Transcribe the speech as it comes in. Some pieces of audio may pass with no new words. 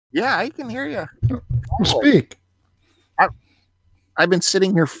Yeah, I can hear you. Well, speak. I've been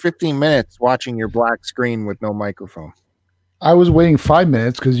sitting here 15 minutes watching your black screen with no microphone. I was waiting 5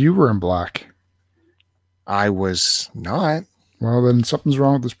 minutes because you were in black. I was not. Well, then something's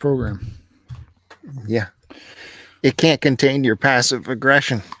wrong with this program. Yeah. It can't contain your passive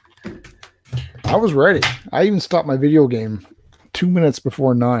aggression. I was ready. I even stopped my video game 2 minutes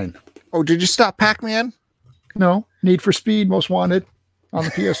before 9. Oh, did you stop Pac-Man? No. Need for Speed, Most Wanted on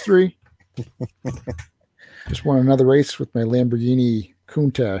the PS3. Just won another race with my Lamborghini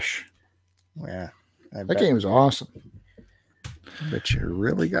Countach. Yeah. That game is awesome. But you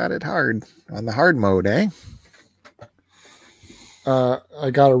really got it hard on the hard mode, eh? I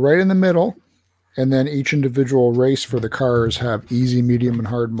got it right in the middle, and then each individual race for the cars have easy, medium, and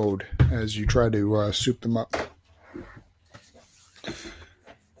hard mode as you try to soup them up.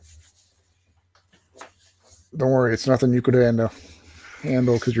 Don't worry, it's nothing you could handle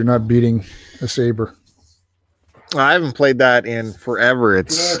because you're not beating a Sabre. I haven't played that in forever.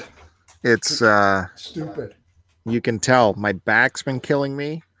 It's stupid. You can tell my back's been killing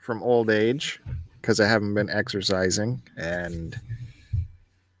me from old age because I haven't been exercising, and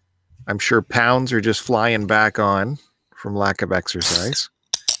I'm sure pounds are just flying back on from lack of exercise.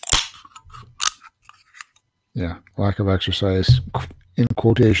 Yeah, lack of exercise in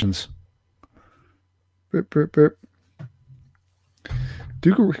quotations. Burp, burp, burp.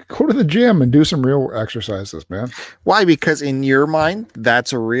 Go to the gym and do some real exercises, man. Why? Because in your mind,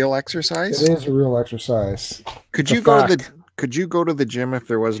 that's a real exercise. It is a real exercise. Could you go to the gym if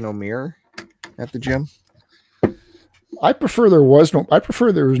there was no mirror at the gym? I prefer there was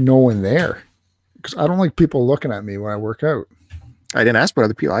no one there because I don't like people looking at me when I work out. I didn't ask about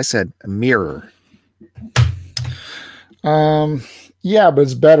other people. I said a mirror. Yeah, but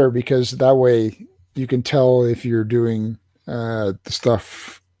it's better because that way you can tell if you're doing the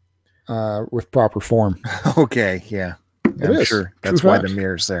stuff with proper form. Okay, yeah. I'm sure that's why the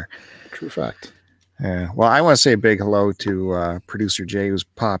mirror's there. True fact. Yeah. Well, I want to say a big hello to producer Jay, who's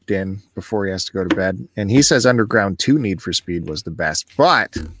popped in before he has to go to bed, and he says Underground 2 Need for Speed was the best.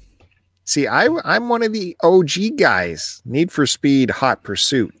 But see, I'm one of the OG guys. Need for Speed Hot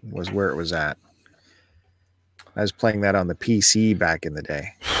Pursuit was where it was at. I was playing that on the PC back in the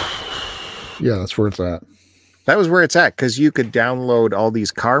day. Yeah, that's where it's at. That was where it's at because you could download all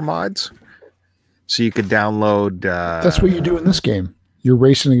these car mods. So you could download. That's what you do in this game. You're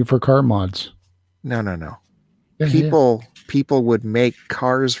racing for car mods. No. People would make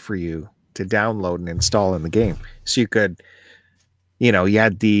cars for you to download and install in the game. So you could, you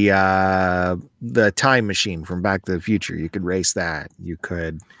had the time machine from Back to the Future. You could race that. You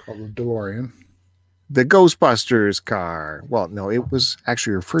could called the DeLorean. The Ghostbusters car. Well, no, it was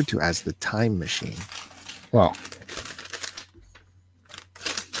actually referred to as the time machine. Well,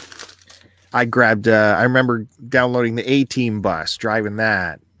 I remember downloading the A-Team bus, driving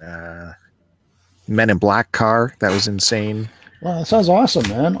that. Men in Black car. That was insane. Wow, that sounds awesome,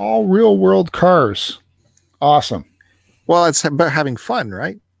 man. All real world cars. Awesome. Well, it's about having fun,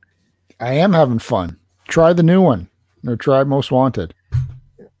 right? I am having fun. Try the new one. Or try Most Wanted.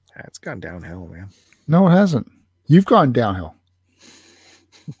 It's gone downhill, man. No, it hasn't. You've gone downhill.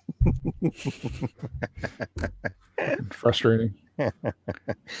 Frustrating.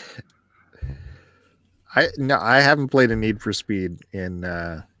 I haven't played a Need for Speed in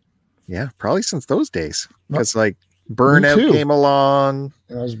probably since those days. Because Burnout came along.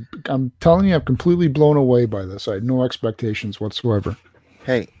 I'm telling you, I'm completely blown away by this. I had no expectations whatsoever.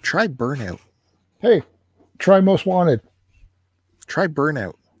 Hey, try Burnout. Hey, try Most Wanted. Try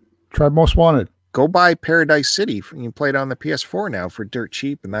Burnout. Try Most Wanted. Go buy Paradise City. You can play it on the PS4 now for dirt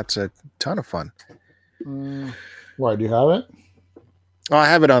cheap, and that's a ton of fun. Why, do you have it? Oh, I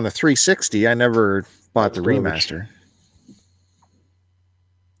have it on the 360. I never bought the remaster.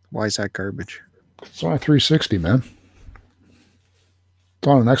 Why is that garbage? It's on a 360, man. It's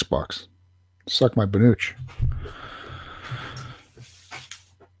on an Xbox. Suck my banooch.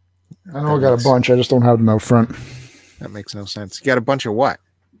 I know I got a bunch. I just don't have them out front. That makes no sense. You got a bunch of what?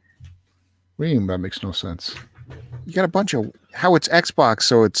 What do you mean that makes no sense? You got a bunch of how it's Xbox,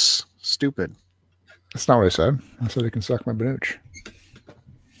 so it's stupid. That's not what I said. I said it can suck my banooch.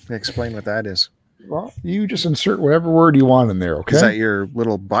 Explain what that is. Well, you just insert whatever word you want in there, okay? Is that your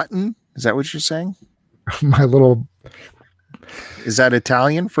little button? Is that what you're saying? My little... Is that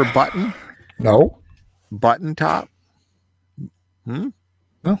Italian for button? No. Button top? No.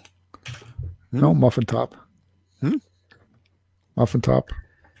 No, muffin top. Muffin top.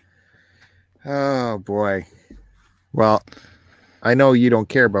 Oh, boy. Well, I know you don't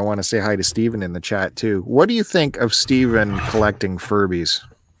care, but I want to say hi to Steven in the chat, too. What do you think of Steven collecting Furbies?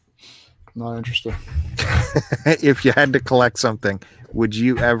 not interested. If you had to collect something, would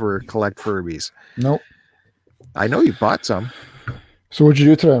you ever collect Furbies? Nope. I know you bought some. So what'd you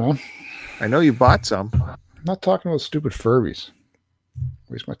do today, man? I know you bought some. I'm not talking about stupid Furbies.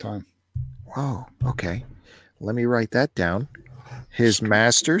 Waste my time. Whoa, okay. Let me write that down. His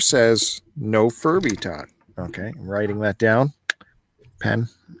master says no Furby talk. Okay, I'm writing that down. Pen.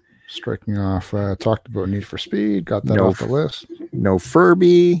 Striking off. Talked about Need for Speed. Got that off the list. No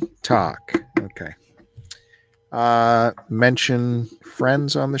Furby talk. Okay. Mention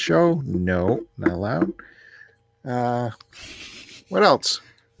friends on the show? No, not allowed. What else?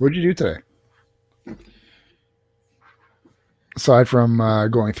 What'd you do today? Aside from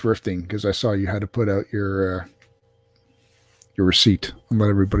going thrifting, because I saw you had to put out your receipt and let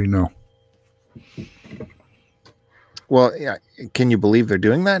everybody know. Well, yeah. Can you believe they're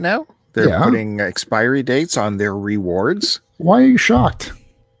doing that now? They're putting expiry dates on their rewards. Why are you shocked?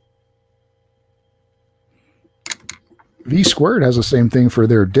 V Squared has the same thing for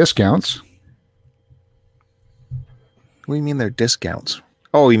their discounts. What do you mean their discounts?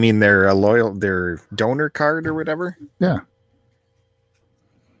 Oh, you mean their their donor card or whatever? Yeah.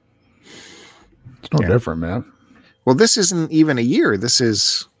 It's no different, man. Well, this isn't even a year. This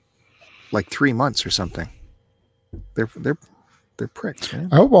is like 3 months or something. They're pricks, man.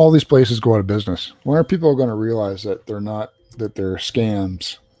 I hope all these places go out of business. When are people going to realize that they're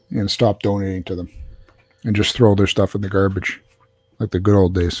scams and stop donating to them and just throw their stuff in the garbage like the good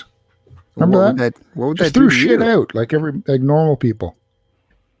old days? Remember that? What would just that threw do to shit you? out like normal people.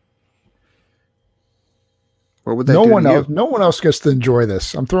 What would that do to you? No one else gets to enjoy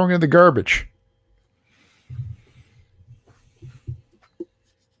this. I'm throwing it in the garbage.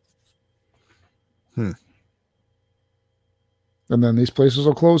 And then these places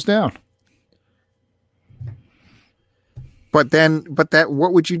will close down. But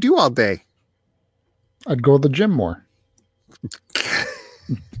what would you do all day? I'd go to the gym more.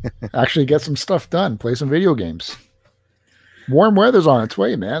 Actually get some stuff done. Play some video games. Warm weather's on its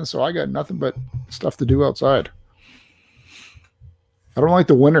way, man. So I got nothing but stuff to do outside. I don't like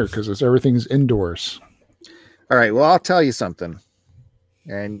the winter because everything's indoors. All right. Well, I'll tell you something.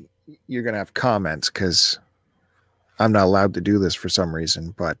 And you're going to have comments because I'm not allowed to do this for some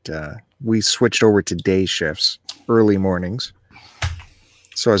reason. But we switched over to day shifts, early mornings.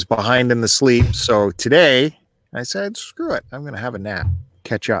 So I was behind in the sleep. So today I said, screw it. I'm going to have a nap,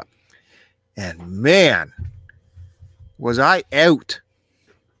 catch up. And man, was I out.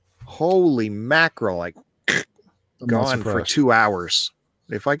 Holy mackerel. Like gone for 2 hours.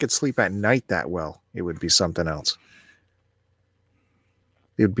 If I could sleep at night that well, it would be something else.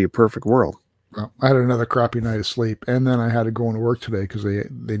 It would be a perfect world. Well, I had another crappy night of sleep. And then I had to go into work today because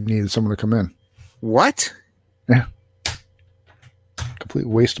they needed someone to come in. What? Yeah. Complete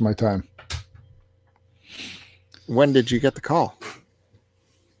waste of my time. When did you get the call?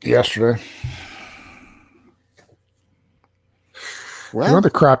 Yesterday. Well, another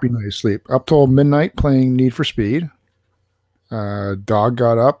crappy night of sleep. Up till midnight playing Need for Speed. Dog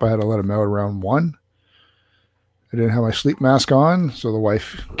got up. I had to let him out around 1. I didn't have my sleep mask on, so the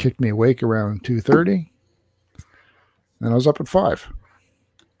wife kicked me awake around 2:30. And I was up at 5.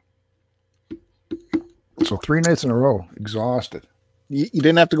 So 3 nights in a row, exhausted. You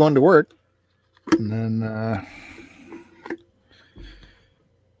didn't have to go into work. And then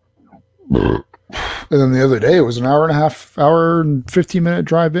the other day, it was an hour and 15-minute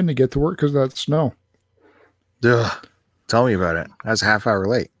drive in to get to work because of that snow. Ugh. Tell me about it. I was a half hour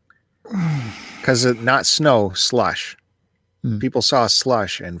late. Because not snow, slush. People saw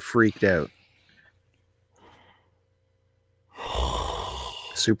slush and freaked out.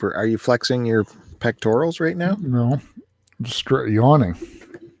 Super. Are you flexing your pectorals right now? No. I'm just yawning.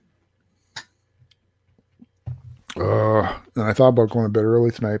 And I thought about going to bed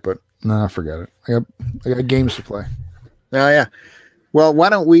early tonight, but nah, forget it. I got games to play. Oh, yeah. Well, why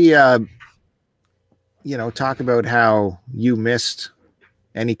don't we, talk about how you missed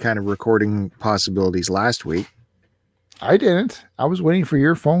any kind of recording possibilities last week. I didn't. I was waiting for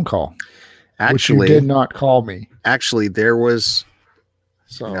your phone call. Actually, which you did not call me. Actually, there was.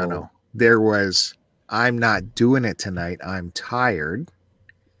 So no. There was. I'm not doing it tonight. I'm tired.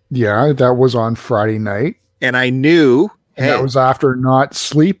 Yeah, that was on Friday night. And I knew. And that was after not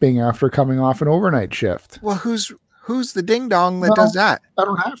sleeping after coming off an overnight shift. Well, who's the ding dong that does that? I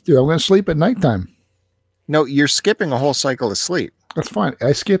don't have to. I'm going to sleep at nighttime. No, you're skipping a whole cycle of sleep. That's fine.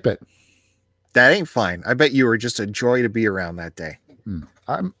 I skip it. That ain't fine. I bet you were just a joy to be around that day.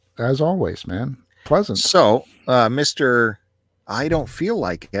 I'm, as always, man. Pleasant. So, Mr. I don't feel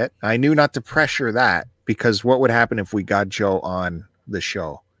like it. I knew not to pressure that because what would happen if we got Joe on the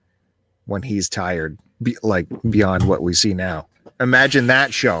show? when he's tired, like beyond what we see now. Imagine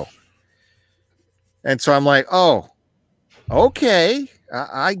that show. And so I'm like, oh, okay,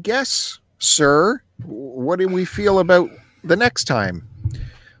 I guess, sir. What do we feel about the next time?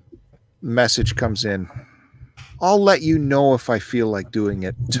 Message comes in. I'll let you know if I feel like doing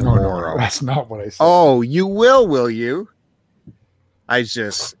it tomorrow. No, that's not what I said. Oh, you will you? I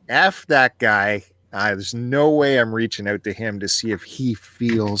just F that guy. There's no way I'm reaching out to him to see if he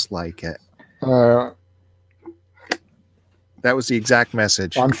feels like it. That was the exact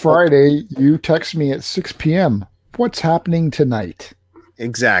message. On Friday, you text me at 6 p.m. What's happening tonight?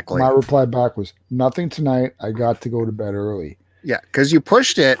 Exactly. My reply back was, nothing tonight. I got to go to bed early. Yeah, because you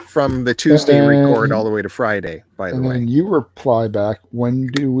pushed it from the Tuesday record all the way to Friday, by the way. And then you reply back, when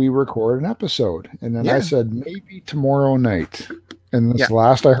do we record an episode? And then I said, maybe tomorrow night. And that's the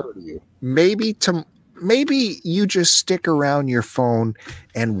last I heard of you. Maybe you just stick around your phone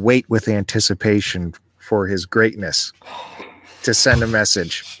and wait with anticipation for his greatness to send a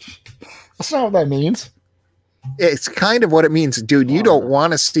message. That's not what that means. It's kind of what it means, dude. You don't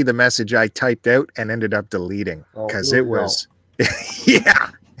want to see the message I typed out and ended up deleting because it was,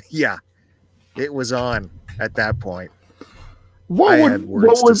 yeah, it was on at that point. What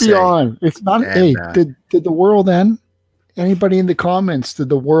would be on? It's not. Hey, did the world end? Anybody in the comments? Did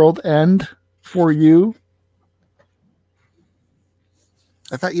the world end for you?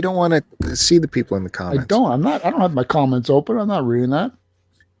 I thought you don't want to see the people in the comments. I don't have my comments open. I'm not reading that.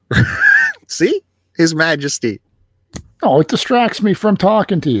 See? His Majesty. Oh, it distracts me from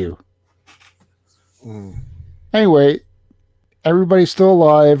talking to you. Anyway, everybody's still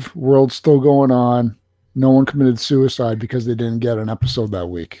alive. World's still going on. No one committed suicide because they didn't get an episode that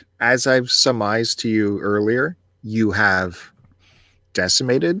week. As I've surmised to you earlier, you have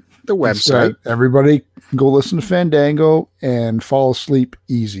decimated the website. Everybody go listen to Fandango and fall asleep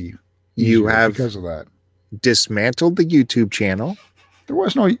easy. You have, because of that, dismantled the YouTube channel. There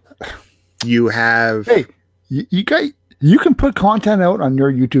was no... You have... Hey, you can put content out on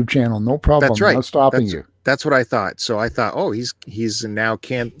your YouTube channel. No problem. That's right. I'm not stopping you. That's what I thought. So I thought, oh, he's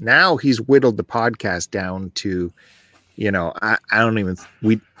now he's whittled the podcast down to, I don't even...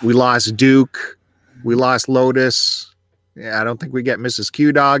 We lost Duke. We lost Lotus. Yeah, I don't think we get Mrs.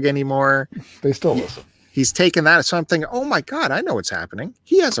 Q Dog anymore. They still listen. He's taken that. So I'm thinking, oh my God, I know what's happening.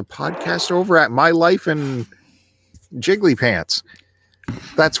 He has a podcast over at My Life in Jiggly Pants.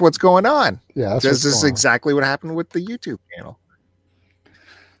 That's what's going on. Yeah, this is exactly what happened with the YouTube channel.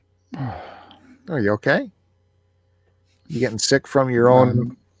 Are you okay? You getting sick from your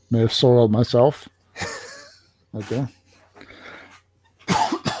own? May have soiled myself. Okay.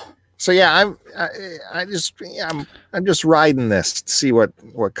 So yeah, I'm just riding this to see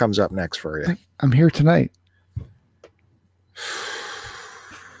what comes up next for you. I'm here tonight.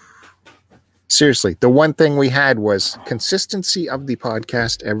 Seriously, the one thing we had was consistency of the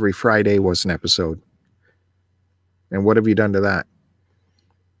podcast. Every Friday was an episode. And what have you done to that?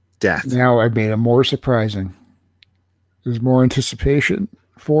 Death. Now I made it more surprising. There's more anticipation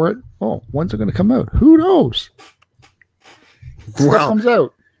for it. Oh, when's it going to come out? Who knows? Still comes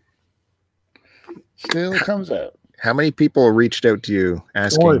out. Still comes out. How many people reached out to you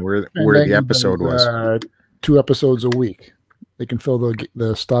asking where the episode was? 2 episodes a week. They can fill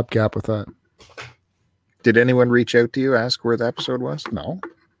the stopgap with that. Did anyone reach out to you, ask where the episode was? No.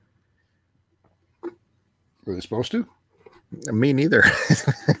 Were they supposed to? Me neither.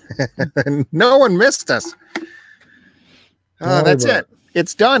 No one missed us. That's it.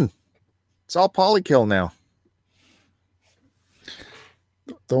 It's done. It's all Polykill now.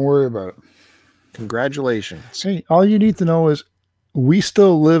 Don't worry about it. Congratulations. Hey, all you need to know is we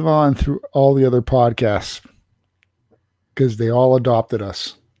still live on through all the other podcasts because they all adopted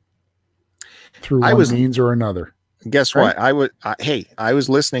us through one means or another. Guess right? What? I was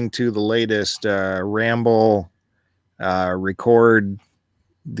listening to the latest Ramble record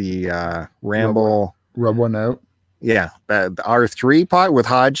the Ramble Rub One Out. Yeah, the R3 pod with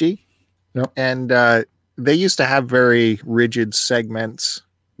Haji. Yep. And they used to have very rigid segments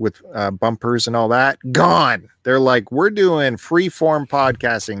with bumpers and all that. Gone. They're like, we're doing free form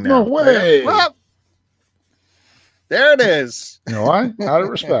podcasting now. No way. Well, there it is. You know why? Out of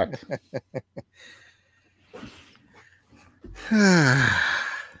respect.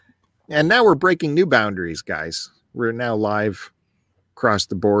 And now we're breaking new boundaries, guys. We're now live across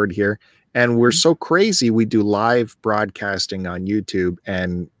the board here. And we're so crazy, we do live broadcasting on YouTube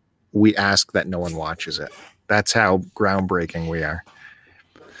and we ask that no one watches it. That's how groundbreaking we are.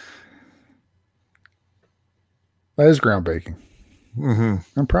 That is groundbreaking.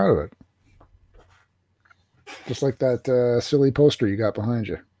 Mm-hmm. I'm proud of it. Just like that silly poster you got behind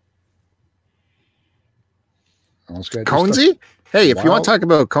you. Almost got Conesy? Hey, if you want to talk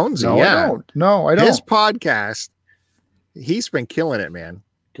about Conesy, no, yeah. I don't. No, I don't. His podcast, he's been killing it, man.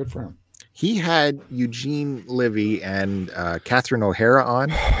 Good for him. He had Eugene Livy and Catherine O'Hara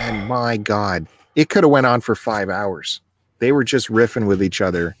on, and my God, it could have went on for 5 hours. They were just riffing with each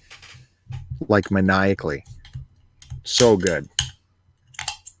other like maniacally. So good.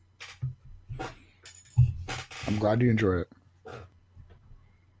 I'm glad you enjoyed it.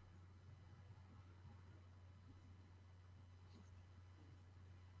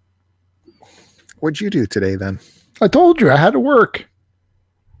 What'd you do today then? I told you I had to work.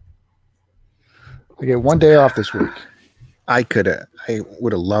 I get 1 day off this week. I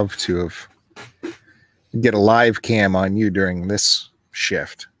would have loved to have get a live cam on you during this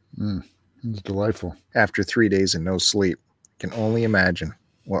shift. It's delightful. After 3 days and no sleep. Can only imagine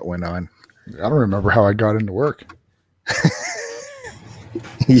what went on. I don't remember how I got into work.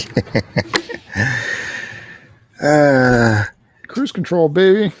 Cruise control,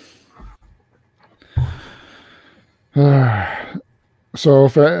 baby. So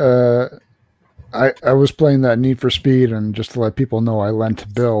if I was playing that Need for Speed, and just to let people know, I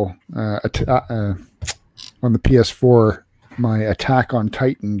lent Bill on the PS4 my Attack on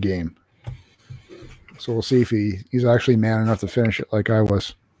Titan game. So we'll see if he's actually man enough to finish it like I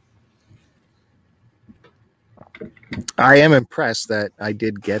was. I am impressed that I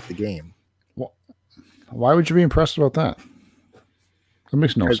did get the game. Well, why would you be impressed about that? That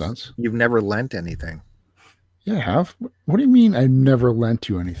makes no sense. You've never lent anything. Yeah, I have. What do you mean I never lent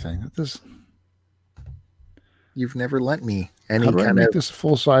you anything? You've never lent me any How do I kind make of... this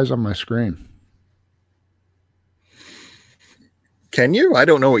full size on my screen? Can you? I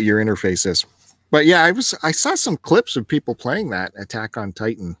don't know what your interface is. But yeah, I saw some clips of people playing that Attack on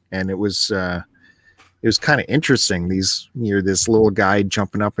Titan, and it was kind of interesting. You're this little guy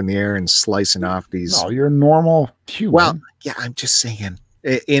jumping up in the air and slicing off these. No, you're a normal human. Well, yeah, I'm just saying.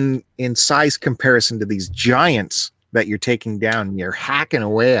 In size comparison to these giants that you're taking down, you're hacking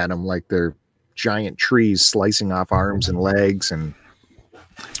away at them like they're giant trees, slicing off arms and legs. And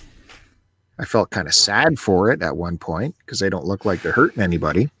I felt kind of sad for it at one point because they don't look like they're hurting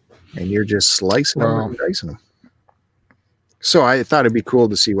anybody, and you're just slicing them and dicing them. So I thought it'd be cool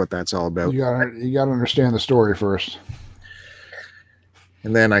to see what that's all about. You gotta understand the story first.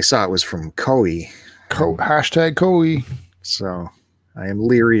 And then I saw it was from Koei. Hashtag Koei. So I am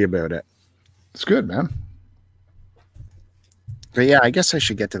leery about it. It's good, man. But yeah, I guess I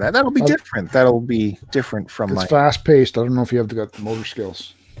should get to that. That'll be different. That'll be different from It's fast paced. I don't know if you have got the motor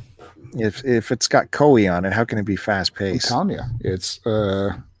skills. If it's got Koei on it, how can it be fast paced? I'm telling you,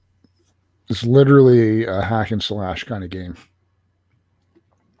 it's literally a hack and slash kind of game.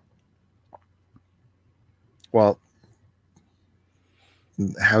 Well,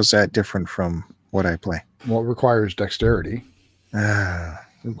 how's that different from what I play? Well, it requires dexterity. It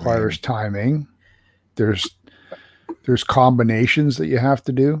requires timing. There's combinations that you have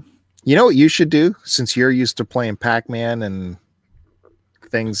to do. You know what you should do, since you're used to playing Pac-Man and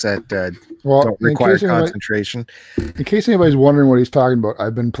things that don't require concentration. In case anybody's wondering what he's talking about,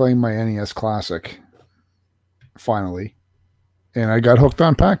 I've been playing my NES Classic finally, and I got hooked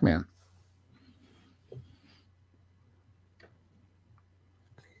on Pac-Man.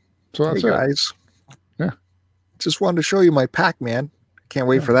 So that's it, guys. Yeah, just wanted to show you my Pac-Man. Can't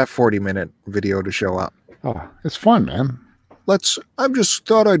wait for that 40-minute video to show up. Oh, it's fun, man. I just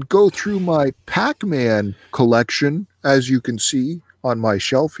thought I'd go through my Pac-Man collection. As you can see on my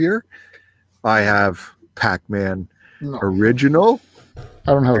shelf here, I have Pac-Man Original. I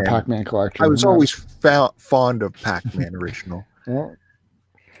don't have a Pac-Man collection. I was always fond of Pac-Man Original. Well,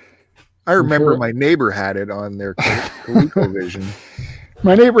 I remember my neighbor had it on their ColecoVision.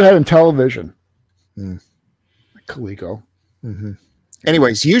 My neighbor had it in television. Coleco. Mm-hmm.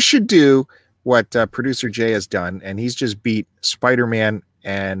 Anyways, you should do what producer Jay has done, and he's just beat Spider-Man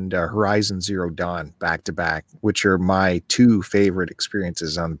and Horizon Zero Dawn back to back, which are my two favorite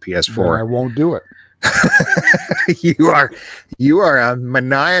experiences on the PS4. Then I won't do it. You are a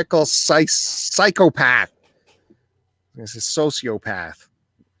maniacal psychopath. This is sociopath.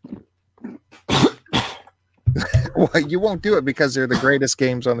 Well, you won't do it because they're the greatest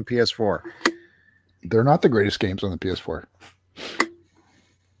games on the PS4. They're not the greatest games on the PS4.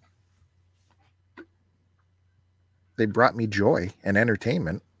 They brought me joy and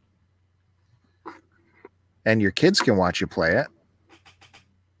entertainment. And your kids can watch you play it.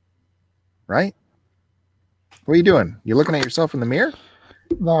 Right? What are you doing? You looking at yourself in the mirror?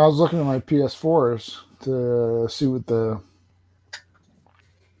 No, I was looking at my PS4s to see if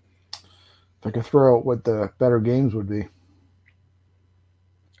I could throw out what the better games would be.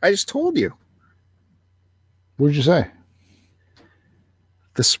 I just told you. What did you say?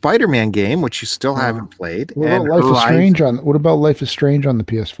 The Spider-Man game, which you still haven't played, What and about Life is Horizon. Strange on? What about Life is Strange on the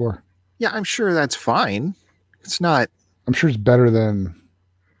PS4? Yeah, I'm sure that's fine. It's not. I'm sure it's better than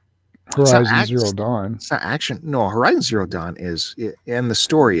It's not Horizon Zero Dawn. It's not action. No, Horizon Zero Dawn is, and the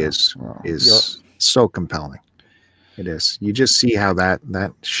story is so compelling. It is. You just see how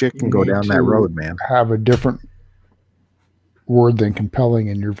that shit can go down that road, man. Have a different word than compelling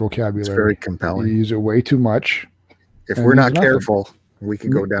in your vocabulary. It's very compelling. You use it way too much. If we're not careful, we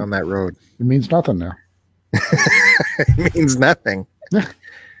could go down that road. It means nothing now. It means nothing.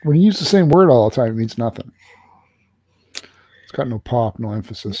 When you use the same word all the time, it means nothing. It's got no pop, no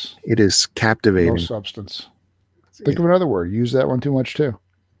emphasis. It is captivating. No substance. Think of another word. Use that one too much too.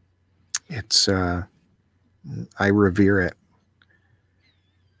 It's I revere it.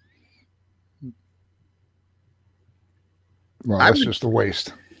 Well, that's just a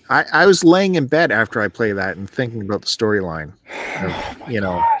waste. I was laying in bed after I play that and thinking about the storyline of,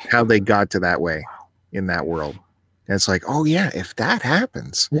 how they got to that way in that world. And it's like, oh yeah, if that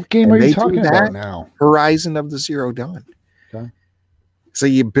happens. What game are you talking about now? Horizon of the Zero Dawn. Okay. So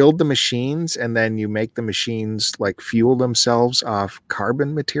you build the machines and then you make the machines like fuel themselves off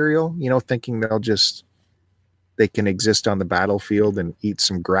carbon material, thinking they can exist on the battlefield and eat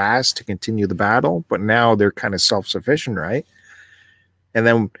some grass to continue the battle. But now they're kind of self-sufficient, right? And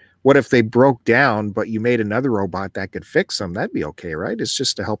then what if they broke down, but you made another robot that could fix them? That'd be okay, right? It's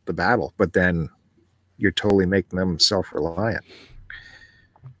just to help the battle. But then you're totally making them self-reliant.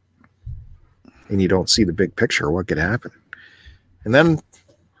 And you don't see the big picture of what could happen. And then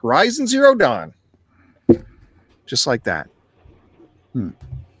Horizon Zero Dawn. Just like that. I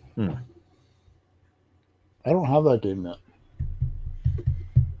don't have that game yet.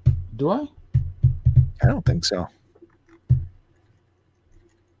 Do I? I don't think so.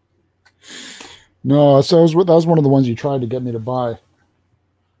 No, so that was one of the ones you tried to get me to buy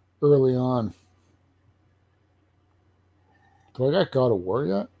early on. Do I got God of War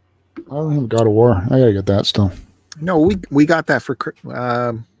yet? I don't have God of War. I gotta get that still. No, we got that for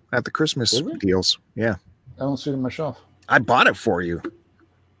at the Christmas deals. Yeah, I don't see it on my shelf. I bought it for you.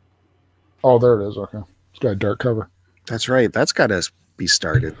 Oh, there it is. Okay, it's got a dark cover. That's right. That's got to be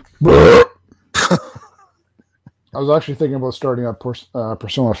started. I was actually thinking about starting up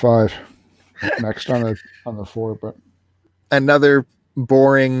Persona 5 next on the 4, but another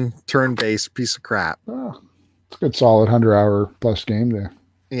boring turn-based piece of crap. It's a good solid 100-hour plus game to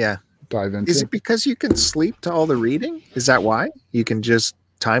dive into. Is it because you can sleep to all the reading? Is that why? You can just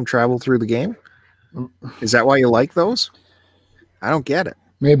time travel through the game? Is that why you like those? I don't get it.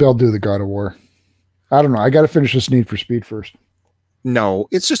 Maybe I'll do the God of War. I don't know. I got to finish this Need for Speed first. No,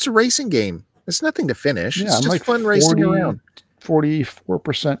 it's just a racing game. It's nothing to finish. Yeah, it's just fun racing around.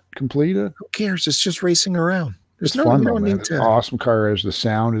 44% completed. Who cares? It's just racing around. There's fun though, man. Awesome car is. The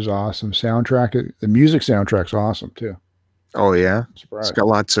sound is awesome. Soundtrack. The music soundtrack's awesome too. Oh yeah, it's got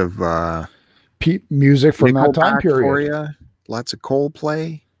lots of music from that time period. For you. Lots of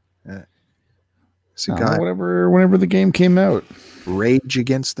Coldplay. So whenever the game came out. Rage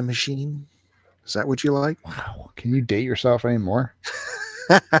Against the Machine. Is that what you like? Wow. Can you date yourself anymore?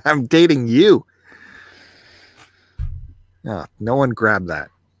 I'm dating you. No one grab that.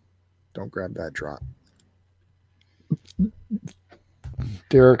 Don't grab that drop.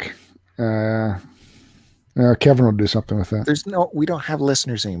 Derek, Kevin will do something with that. We don't have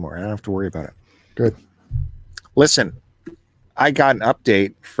listeners anymore. I don't have to worry about it. Good. Listen, I got an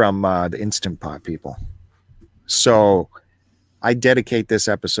update from the Instant Pot people. So I dedicate this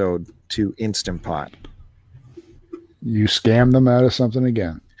episode to Instant Pot. You scammed them out of something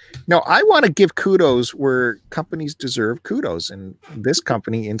again. No, I want to give kudos where companies deserve kudos. And this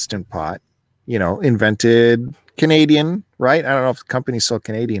company, Instant Pot, invented Canadian, right? I don't know if the company's still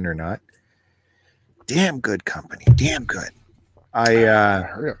Canadian or not. Damn good company. Damn good. Hurry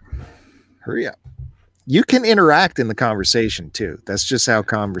up. You can interact in the conversation too. That's just how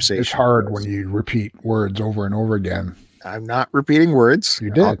conversation It's hard goes. when you repeat words over and over again. I'm not repeating words.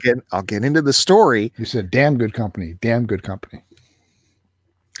 You did. I'll get into the story. You said damn good company. Damn good company.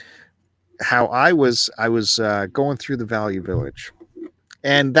 How I was going through the Value Village.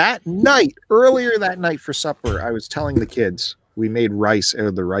 And earlier that night for supper, I was telling the kids we made rice out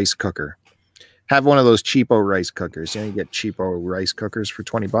of the rice cooker. Have one of those cheapo rice cookers. You get cheapo rice cookers for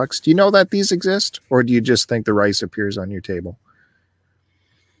 $20. Do you know that these exist? Or do you just think the rice appears on your table?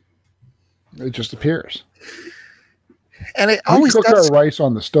 It just appears. And it always cook our rice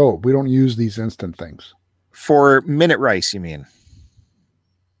on the stove. We don't use these instant things. For minute rice, you mean?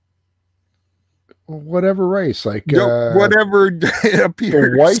 Whatever rice, like whatever it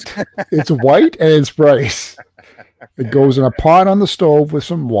appears. It's white and it's rice. It goes in a pot on the stove with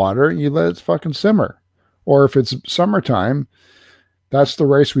some water, and you let it fucking simmer. Or if it's summertime, that's the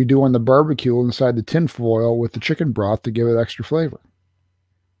rice we do on the barbecue inside the tin foil with the chicken broth to give it extra flavor.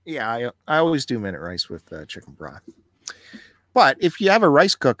 Yeah, I always do minute rice with chicken broth. But if you have a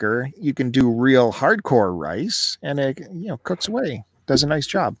rice cooker, you can do real hardcore rice, and it cooks away. Does a nice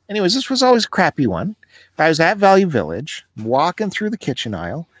job. Anyways, this was always a crappy one. I was at Value Village, walking through the kitchen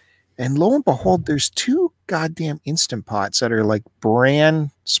aisle, and lo and behold, there's 2 goddamn Instant Pots that are like brand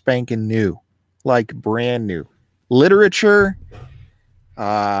spanking new, like brand new. Literature,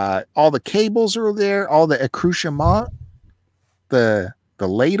 all the cables are there, all the accoutrement, the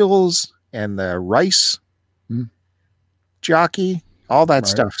ladles and the rice jockey, all that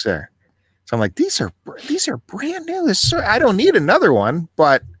stuff's there. So I'm like, these are brand new. I don't need another one,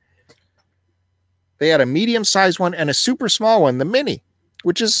 but they had a medium-sized one and a super small one, the mini,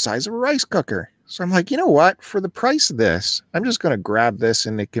 which is the size of a rice cooker. So I'm like, you know what? For the price of this, I'm just going to grab this,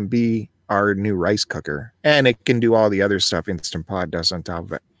 and it can be our new rice cooker, and it can do all the other stuff Instant Pot does on top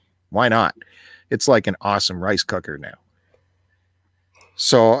of it. Why not? It's like an awesome rice cooker now.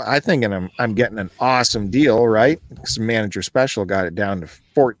 So I think I'm getting an awesome deal, right? Because Manager Special got it down to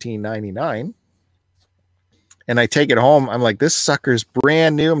 $14.99. And I take it home. I'm like, this sucker's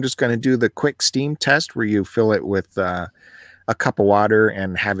brand new. I'm just going to do the quick steam test where you fill it with a cup of water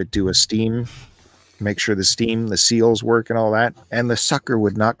and have it do a steam. Make sure the seals work and all that. And the sucker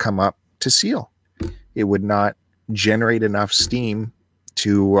would not come up to seal. It would not generate enough steam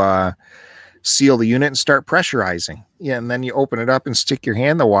to seal the unit and start pressurizing. Yeah, and then you open it up and stick your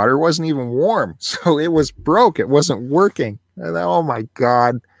hand in the water. It wasn't even warm. So it was broke. It wasn't working. And, oh my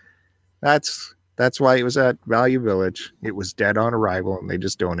God. That's why it was at Value Village. It was dead on arrival, and they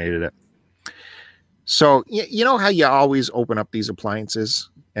just donated it. So you know how you always open up these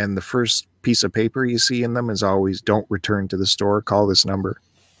appliances and the first piece of paper you see in them is always, don't return to the store, call this number.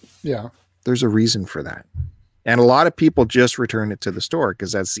 Yeah. There's a reason for that. And a lot of people just return it to the store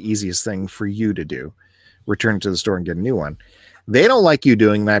because that's the easiest thing for you to do. Return it to the store and get a new one. They don't like you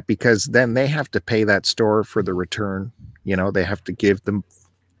doing that because then they have to pay that store for the return. They have to give them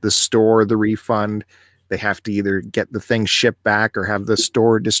the store the refund. They have to either get the thing shipped back or have the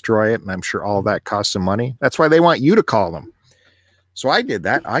store destroy it. And I'm sure all that costs some money. That's why they want you to call them. So I did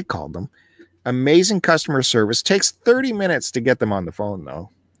that. I called them. Amazing customer service. Takes 30 minutes to get them on the phone, though.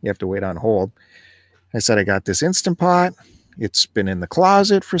 You have to wait on hold. I said, I got this Instant Pot. It's been in the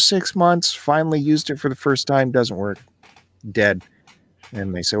closet for 6 months. Finally used it for the first time. Doesn't work. Dead.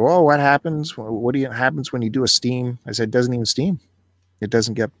 And they say, well, what happens? What happens when you do a steam? I said, it doesn't even steam. It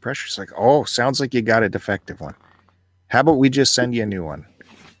doesn't get pressure. It's like, oh, sounds like you got a defective one. How about we just send you a new one?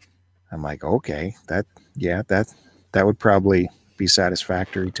 I'm like, okay, that would probably be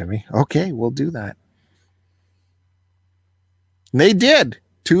satisfactory to me. Okay, we'll do that. And they did.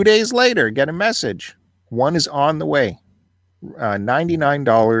 2 days later, get a message. One is on the way.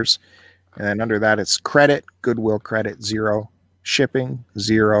 $99. And then under that, it's credit, Goodwill credit, 0. Shipping,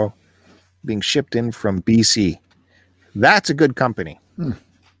 0. Being shipped in from BC. That's a good company.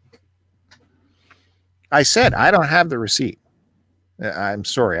 I said, I don't have the receipt. I'm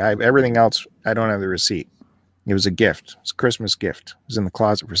sorry. I have everything else. I don't have the receipt. It was a gift. It's a Christmas gift. It was in the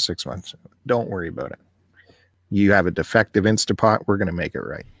closet for 6 months. Don't worry about it. You have a defective Instant Pot. We're going to make it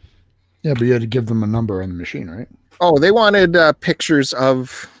right. Yeah, but you had to give them a number on the machine, right? Oh, they wanted pictures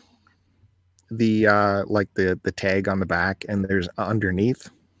of the the tag on the back, and there's underneath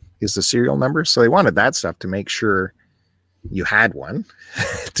is the serial number. So they wanted that stuff to make sure you had one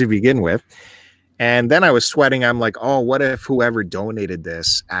to begin with. And then I was sweating. I'm like, oh, what if whoever donated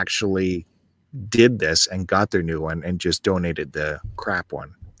this actually did this and got their new one and just donated the crap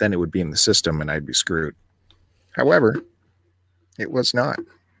one? Then it would be in the system and I'd be screwed. However, it was not.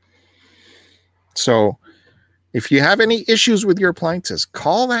 So if you have any issues with your appliances,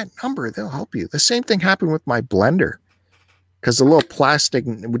 call that number. They'll help you. The same thing happened with my blender because the little plastic,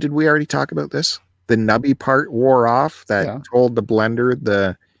 did we already talk about this? The nubby part wore off that told the blender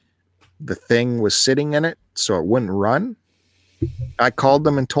the thing was sitting in it so it wouldn't run. I called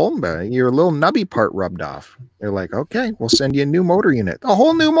them and told them about it. Your little nubby part rubbed off. They're like, okay, we'll send you a new motor unit. A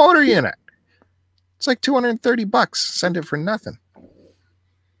whole new motor unit. It's like $230. Send it for nothing.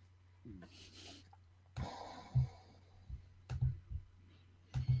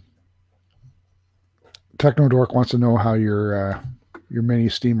 Technodork wants to know how your mini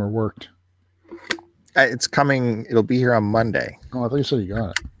steamer worked. It's coming. It'll be here on Monday. Oh, I thought you said you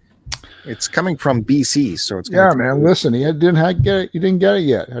got it. It's coming from BC, so it's man. Listen, he didn't get it. You didn't get it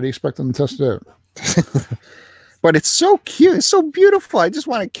yet. How do you expect them to test it out? but it's so cute. It's so beautiful. I just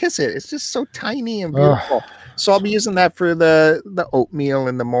want to kiss it. It's just so tiny and beautiful. So I'll be using that for the oatmeal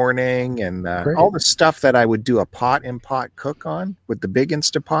in the morning and all the stuff that I would do a pot-in-pot cook on with the big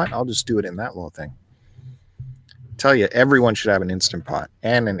Instant Pot. I'll just do it in that little thing. Tell you, everyone should have an Instant Pot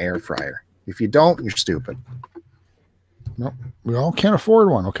and an air fryer. If you don't, you're stupid. No, we all can't afford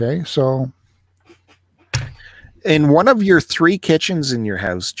one. Okay, so in one of your 3 kitchens in your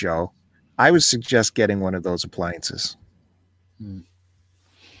house, Joe, I would suggest getting one of those appliances.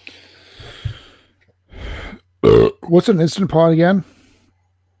 What's an Instant Pot again?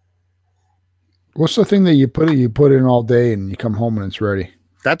 What's the thing that you put in all day and you come home and it's ready?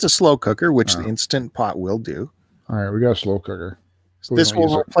 That's a slow cooker, which the Instant Pot will do. All right, we got a slow cooker. So this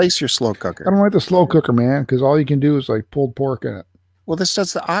will replace your slow cooker. I don't like the slow cooker, man, because all you can do is like pulled pork in it. Well, this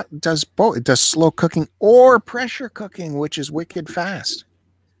does both. It does slow cooking or pressure cooking, which is wicked fast.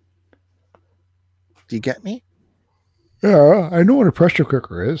 Do you get me? Yeah, I know what a pressure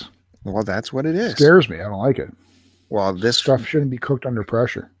cooker is. Well, that's what it is. It scares me. I don't like it. Well, this stuff shouldn't be cooked under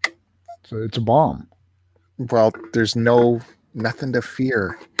pressure. So it's a bomb. Well, there's nothing to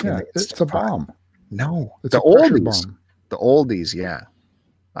fear. Yeah, it's a bomb. No, it's the oldies. Bomb. The oldies, yeah.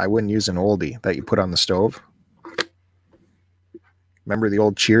 I wouldn't use an oldie that you put on the stove. Remember the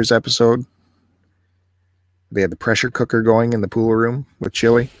old Cheers episode? They had the pressure cooker going in the pool room with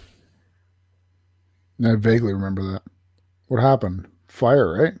chili. I vaguely remember that. What happened?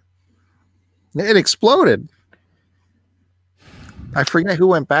 Fire, right? It exploded. I forget who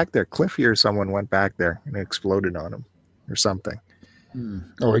went back there. Cliffy or someone went back there and it exploded on him or something.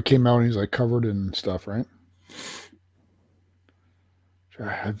 Oh, he came out and he's like covered in stuff, right?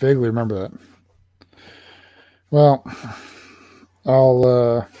 I vaguely remember that. Well,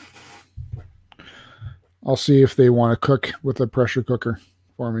 I'll see if they want to cook with a pressure cooker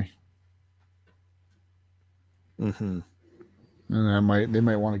for me. And they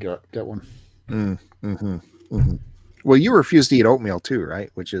might want to get one. Well, you refuse to eat oatmeal too, right?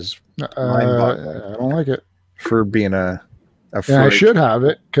 Which is I don't like it for being a I should have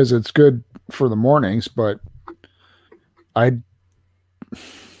it because it's good for the mornings, but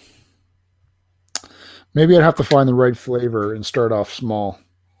maybe I'd have to find the right flavor and start off small.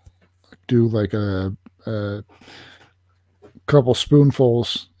 Do like a couple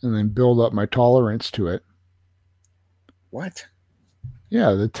spoonfuls and then build up my tolerance to it. What?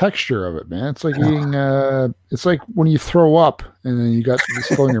 Yeah, the texture of it, man. It's like eating. It's like when you throw up and then you got this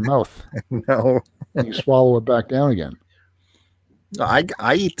still in your mouth. No, and you swallow it back down again. I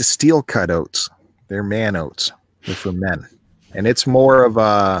eat the steel cut oats. They're man oats. They're for men, and it's more of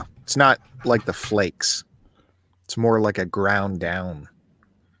a. It's not like the flakes. It's more like a ground down.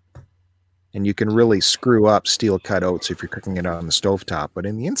 And you can really screw up steel cut oats if you're cooking it on the stovetop. But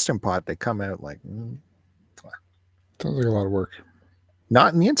in the Instant Pot, they come out like. Sounds like a lot of work.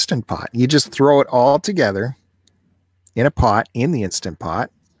 Not in the Instant Pot. You just throw it all together in a pot in the Instant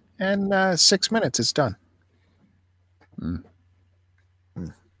Pot, and 6 minutes it's done.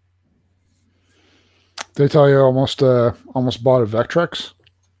 Did I tell you I almost bought a Vectrex?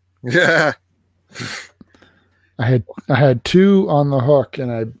 Yeah. I had 2 on the hook,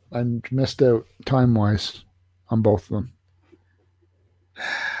 and I missed out time-wise on both of them.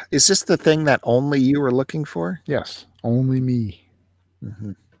 Is this the thing that only you were looking for? Yes, only me.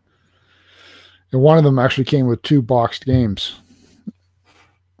 And one of them actually came with 2 boxed games.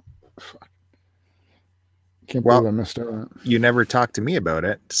 Fuck. Can't believe I missed out on it. You never talked to me about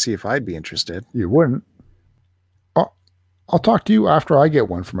it to see if I'd be interested. You wouldn't. I'll talk to you after I get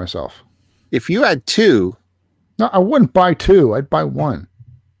one for myself. If you had 2. No, I wouldn't buy 2. I'd buy 1.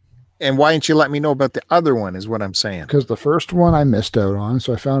 And why didn't you let me know about the other one is what I'm saying. Because the first one I missed out on,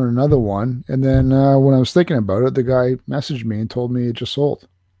 so I found another one. And then when I was thinking about it, the guy messaged me and told me it just sold.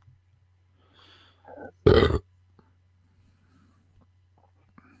 Well,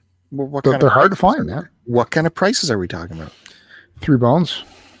 they're hard to find, man. What kind of prices are we talking about? 3 bones.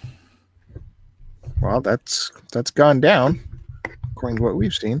 Well, that's gone down, according to what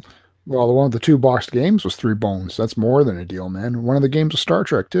we've seen. Well, the one with the 2 boxed games was 3 bones. That's more than a deal, man. One of the games was Star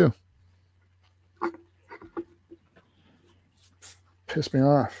Trek, too. Pissed me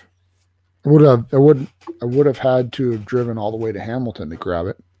off. I would have had to have driven all the way to Hamilton to grab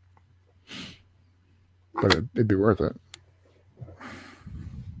it. But it'd be worth it.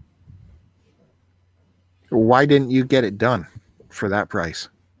 Why didn't you get it done for that price?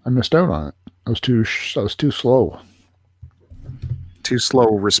 I missed out on it. I was too slow. Too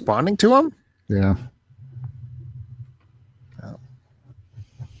slow responding to them? Yeah. Oh.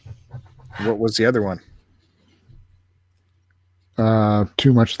 What was the other one?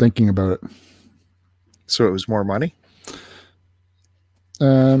 Too much thinking about it. So it was more money?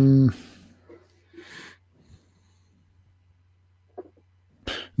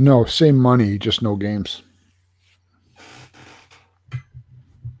 No, same money, just no games.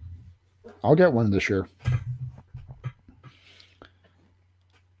 I'll get one this year.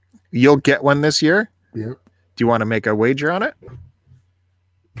 You'll get one this year? Yep. Do you want to make a wager on it?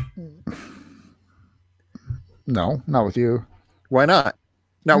 No, not with you. Why not?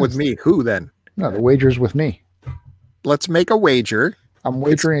 Not with me. Who then? No, the wager's with me. Let's make a wager. I'm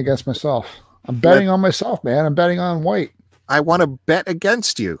wagering against myself. I'm betting on myself, man. I'm betting on White. I want to bet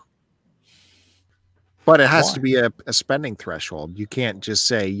against you. But it has to be a spending threshold. You can't just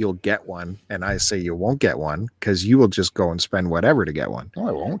say you'll get one and I say you won't get one, because you will just go and spend whatever to get one. No,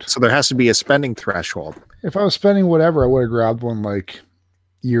 I won't. So there has to be a spending threshold. If I was spending whatever, I would have grabbed one like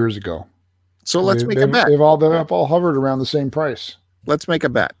years ago. So let's make a bet. They've all hovered around the same price. Let's make a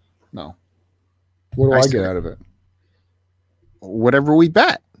bet. No. What do I get out of it? Whatever we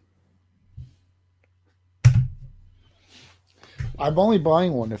bet. I'm only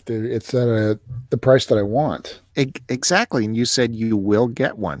buying one if it's at the price that I want. Exactly. And you said you will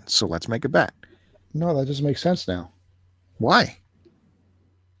get one. So let's make a bet. No, that doesn't make sense now. Why?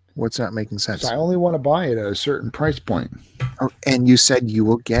 What's not making sense? I only want to buy it at a certain price point. Oh, and you said you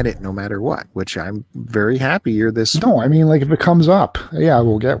will get it no matter what, which I'm very happy you're this. No, I mean, like if it comes up, yeah, I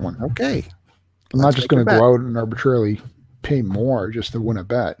will get one. Okay. I'm not just going to go out and arbitrarily pay more just to win a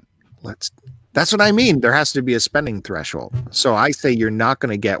bet. That's what I mean. There has to be a spending threshold. So I say you're not going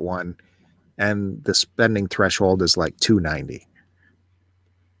to get one, and the spending threshold is like $290.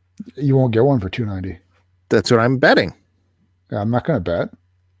 You won't get one for $290. That's what I'm betting. Yeah, I'm not going to bet.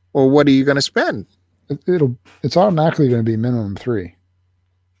 Well, what are you going to spend? It's automatically going to be minimum $3.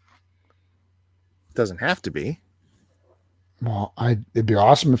 Doesn't have to be. Well, it'd be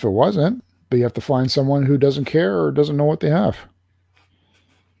awesome if it wasn't, but you have to find someone who doesn't care or doesn't know what they have.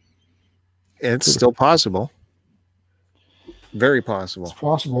 It's still possible. Very possible. It's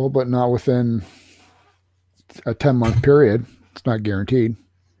possible, but not within a 10-month period. It's not guaranteed.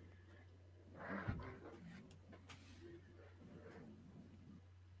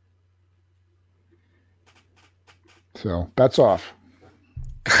 So, bet's off.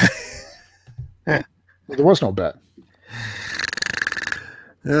 There was no bet.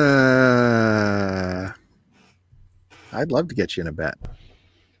 I'd love to get you in a bet.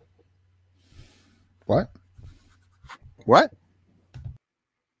 What? What?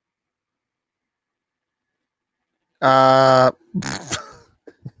 I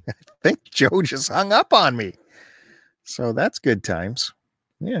think Joe just hung up on me. So that's good times.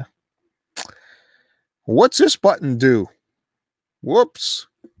 Yeah. What's this button do? Whoops.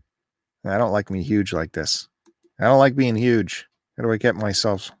 I don't like me huge like this. I don't like being huge. How do I get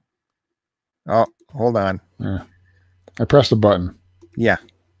myself? Oh, hold on. Yeah. I pressed the button. Yeah.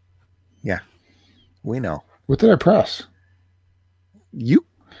 Yeah. We know. What did I press? You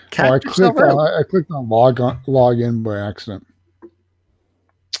I clicked on log in by accident.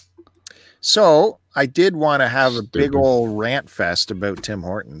 So I did want to have a big old rant fest about Tim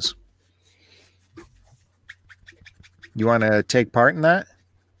Hortons. You want to take part in that?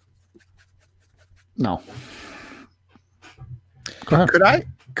 No. Go ahead.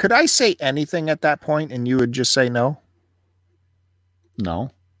 Could I say anything at that point and you would just say no? No.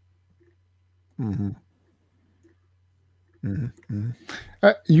 Mm-hmm. Mm-hmm.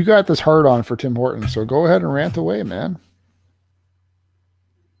 You got this hard on for Tim Hortons, so go ahead and rant away, man.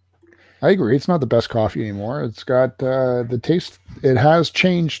 I agree. It's not the best coffee anymore. It's got the taste. It has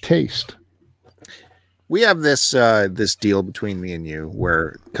changed taste. We have this deal between me and you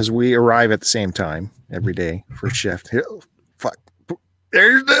where, because we arrive at the same time every day for shift. Fuck.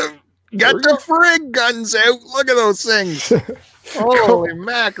 There's got the frig guns out. Look at those things. Holy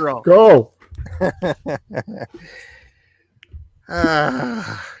mackerel. Go.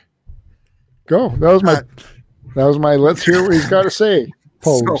 Go. That was my let's hear what he's got to say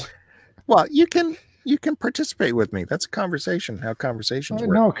pose. So, well, you can participate with me. That's a conversation. How conversations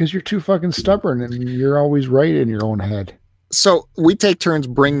work. No, because you're too fucking stubborn and you're always right in your own head. So we take turns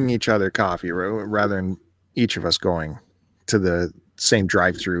bringing each other coffee rather than each of us going to the same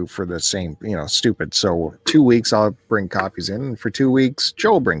drive-through for the same, stupid. So 2 weeks I'll bring coffees in, and for 2 weeks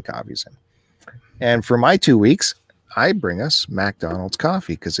Joe will bring coffees in. And for my 2 weeks, I bring us McDonald's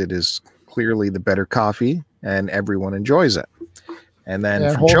coffee because it is clearly the better coffee and everyone enjoys it. And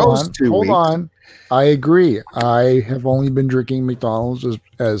then for Joe's 2 weeks. Hold on. I agree. I have only been drinking McDonald's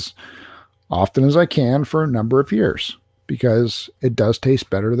as often as I can for a number of years because it does taste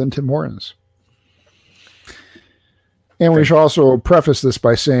better than Tim Hortons. And we should also preface this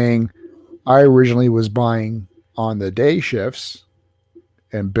by saying I originally was buying on the day shifts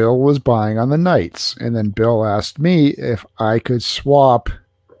and Bill was buying on the nights. And then Bill asked me if I could swap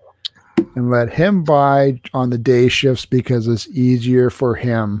and let him buy on the day shifts because it's easier for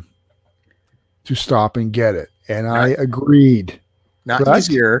him to stop and get it. And I agreed. Not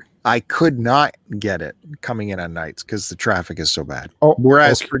easier. I could not get it coming in on nights because the traffic is so bad. Oh,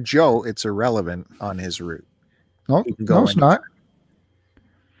 whereas for Joe, it's irrelevant on his route. No, no, it's not.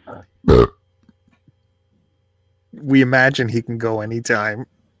 We imagine he can go anytime,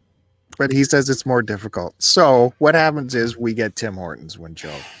 but he says it's more difficult. So what happens is we get Tim Hortons when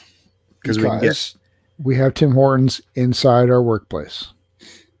Joe, because we have Tim Hortons inside our workplace.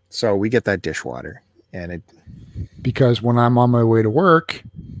 So we get that dishwater, and because when I'm on my way to work,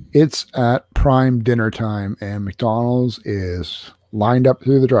 it's at prime dinner time, and McDonald's is lined up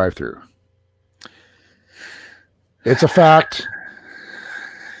through the drive-thru. It's a fact.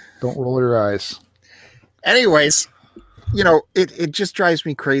 Don't roll your eyes. Anyways, you know, it just drives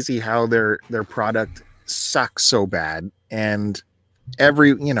me crazy how their product sucks so bad. And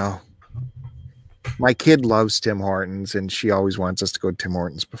my kid loves Tim Hortons and she always wants us to go to Tim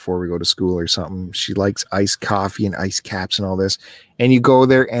Hortons before we go to school or something. She likes iced coffee and ice caps and all this. And you go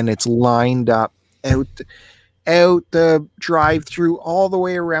there and it's lined up out the drive-through all the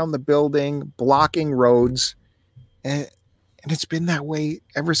way around the building, blocking roads. And it's been that way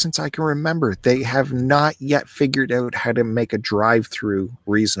ever since I can remember. They have not yet figured out how to make a drive-through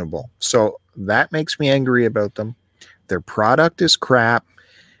reasonable. So that makes me angry about them. Their product is crap.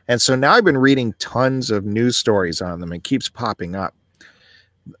 And so now I've been reading tons of news stories on them. It keeps popping up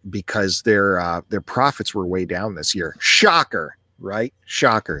because their profits were way down this year. Shocker, right?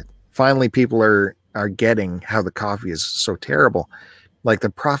 Shocker. Finally, people are getting how the coffee is so terrible. Like the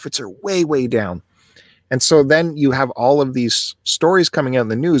profits are way, way down. And so then you have all of these stories coming out in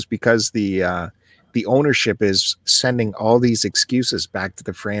the news because the ownership is sending all these excuses back to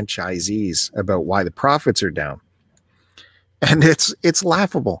the franchisees about why the profits are down. And it's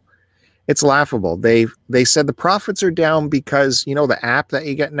laughable. It's laughable. They said the profits are down because, you know, the app that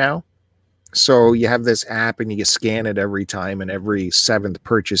you get now. So you have this app and you scan it every time, and every 7th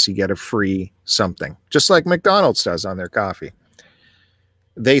purchase you get a free something, just like McDonald's does on their coffee.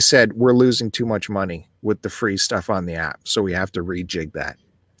 They said we're losing too much money with the free stuff on the app, so we have to rejig that.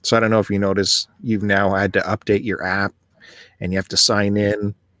 So I don't know if you notice, you've now had to update your app and you have to sign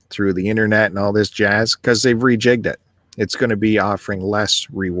in through the internet and all this jazz because they've rejigged it. It's going to be offering less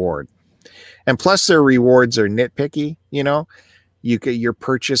reward. And plus their rewards are nitpicky. You know, your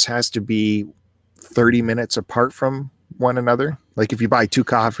purchase has to be 30 minutes apart from one another. Like if you buy 2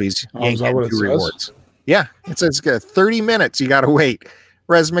 coffees, you ain't getting 2 rewards. Yeah, it says 30 minutes. You got to wait.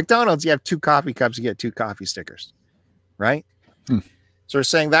 Whereas McDonald's, you have 2 coffee cups, you get 2 coffee stickers, right? So they're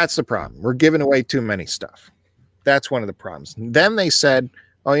saying that's the problem. We're giving away too many stuff. That's one of the problems. And then they said,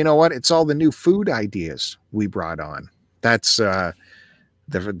 oh, you know what? It's all the new food ideas we brought on. That's the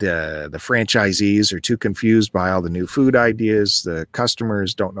franchisees are too confused by all the new food ideas. The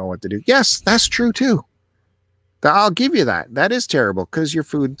customers don't know what to do. Yes, that's true too. I'll give you that. That is terrible because your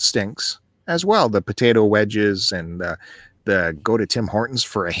food stinks as well. The potato wedges and the go to Tim Hortons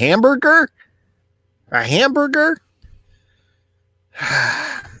for a hamburger. A hamburger?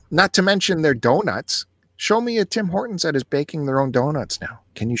 Not to mention their donuts. Show me a Tim Hortons that is baking their own donuts now.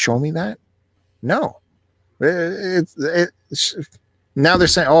 Can you show me that? No. Now they're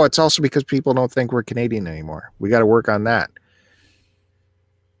saying, oh, it's also because people don't think we're Canadian anymore. We got to work on that.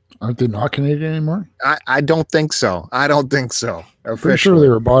 Aren't they not Canadian anymore? I don't think so. I don't think so. I'm pretty sure they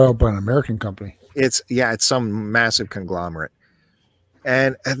were bought out by an American company. It's some massive conglomerate.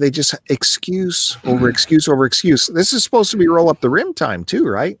 And they just excuse over excuse over excuse. This is supposed to be roll up the rim time too,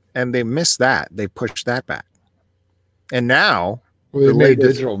 right? And they missed that. They pushed that back. And now they made it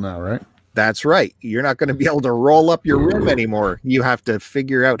digital now, right? That's right. You're not going to be able to roll up your rim anymore. You have to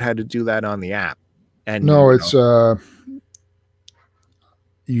figure out how to do that on the app. And no, it's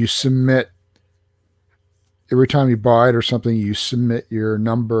you submit every time you buy it or something, you submit your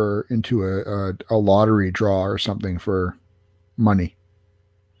number into a lottery draw or something for money.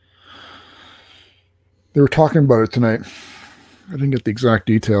 They were talking about it tonight. I didn't get the exact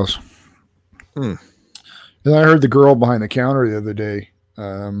details. And I heard the girl behind the counter the other day.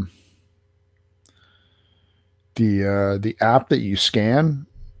 The app that you scan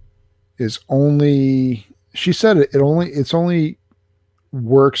is only, she said it's only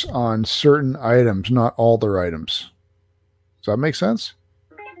works on certain items, not all their items. Does that make sense?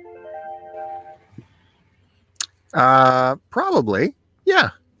 Probably.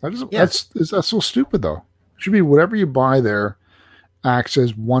 Yeah. That's so stupid though. It should be whatever you buy there, acts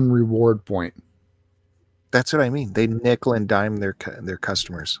as one reward point. That's what I mean. They nickel and dime their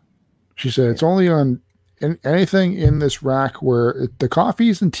customers. She said it's only on anything in this rack where the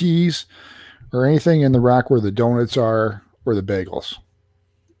coffees and teas, or anything in the rack where the donuts are or the bagels.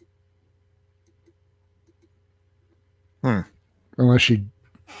 Unless she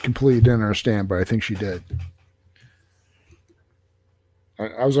completely didn't understand, but I think she did.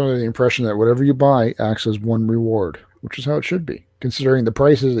 I was under the impression that whatever you buy acts as one reward, which is how it should be. Considering the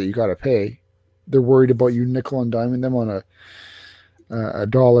prices that you got to pay, they're worried about you nickel and diming them on a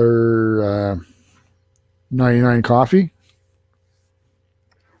 $1.99 coffee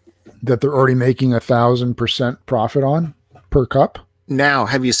that they're already making 1,000% profit on per cup. Now,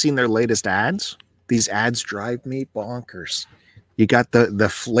 have you seen their latest ads? These ads drive me bonkers. You got the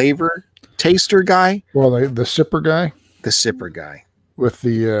flavor taster guy. Well, the sipper guy. The sipper guy. With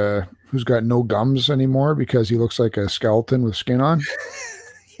the who's got no gums anymore because he looks like a skeleton with skin on.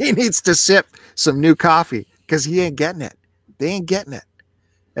 He needs to sip some new coffee because he ain't getting it. They ain't getting it.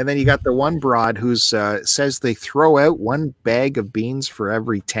 And then you got the one broad who's says they throw out one bag of beans for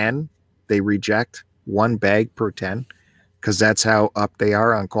every 10 they reject, one bag per 10, because that's how up they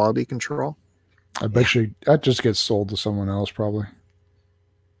are on quality control. I bet you that just gets sold to someone else probably.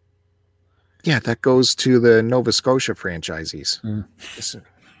 Yeah, that goes to the Nova Scotia franchisees.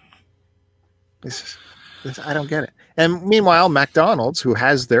 This, I don't get it. And meanwhile, McDonald's, who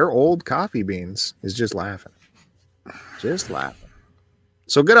has their old coffee beans, is just laughing. Just laughing.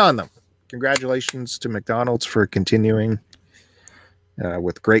 So good on them. Congratulations to McDonald's for continuing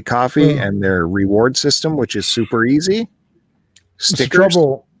with great coffee and their reward system, which is super easy. Stickers.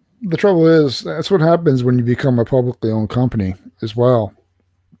 The trouble is, that's what happens when you become a publicly owned company as well.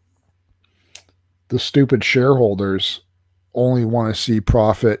 The stupid shareholders only want to see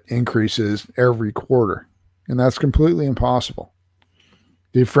profit increases every quarter, and that's completely impossible.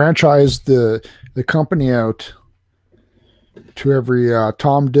 They franchised the company out to every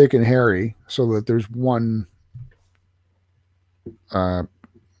Tom, Dick, and Harry so that there's one,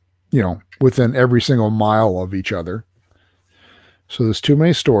 within every single mile of each other. So there's too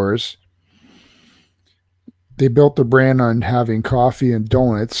many stores. They built the brand on having coffee and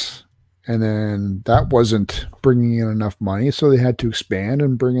donuts, and then that wasn't bringing in enough money, so they had to expand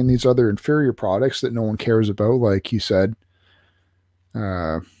and bring in these other inferior products that no one cares about, like he said,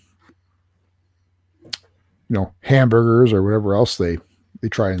 hamburgers or whatever else they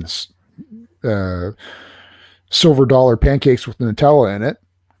try and silver dollar pancakes with Nutella in it,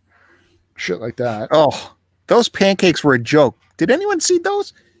 shit like that. Oh, those pancakes were a joke. Did anyone see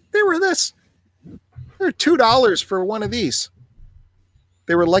those? They were They're $2 for one of these.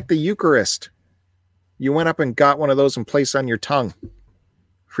 They were like the Eucharist. You went up and got one of those and placed on your tongue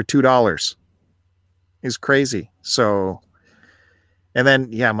for $2. It's crazy. So, and then,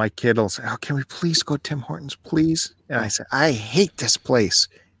 yeah, my kid will say, "Oh, can we please go to Tim Hortons, please?" And I said, "I hate this place.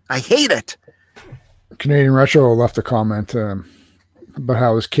 I hate it." Canadian Retro left a comment about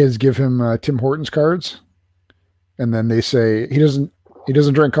how his kids give him Tim Hortons cards, and then they say he doesn't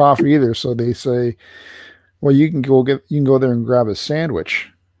drink coffee either. So they say, "Well, you can go there and grab a sandwich."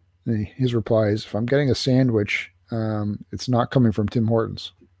 And his reply is, "If I'm getting a sandwich, it's not coming from Tim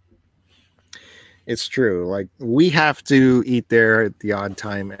Hortons." It's true. Like, we have to eat there at the odd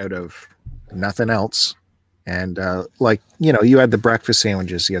time out of nothing else. And you had the breakfast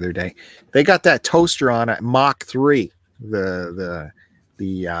sandwiches the other day. They got that toaster on at Mach 3, the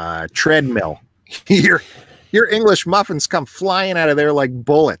treadmill. Your English muffins come flying out of there like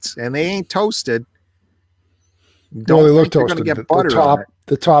bullets, and they ain't toasted. They look toasted. Get butter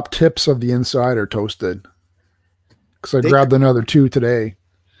the top tips of the inside are toasted. Because I grabbed another 2 today.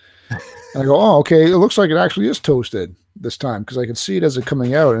 And I go, "Oh, okay. It looks like it actually is toasted this time," because I could see it as it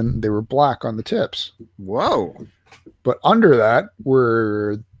coming out, and they were black on the tips. Whoa! But under that,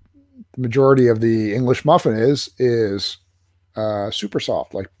 where the majority of the English muffin is super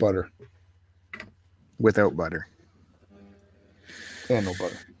soft, like butter, without butter, and no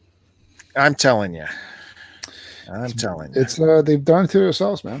butter. I'm telling you. It's they've done it to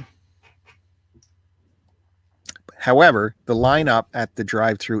themselves, man. However, the lineup at the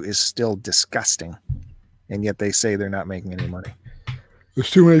drive-thru is still disgusting, and yet they say they're not making any money. There's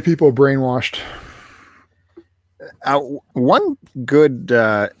too many people brainwashed. One good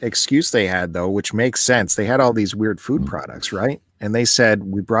excuse they had, though, which makes sense, they had all these weird food products, right? And they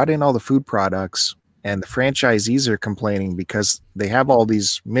said, "We brought in all the food products, and the franchisees are complaining because they have all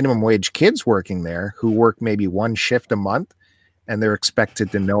these minimum wage kids working there who work maybe one shift a month, and they're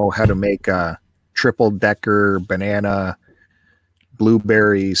expected to know how to make a triple-decker banana,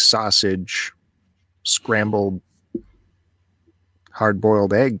 blueberry, sausage, scrambled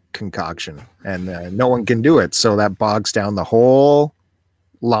hard-boiled egg concoction, and no one can do it. So that bogs down the whole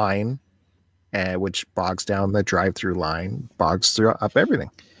line, which bogs down the drive-through line, bogs up everything.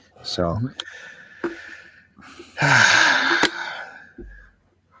 So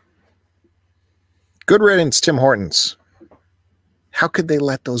good riddance, Tim Hortons. How could they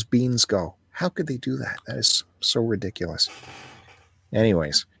let those beans go? How could they do that? That is so ridiculous.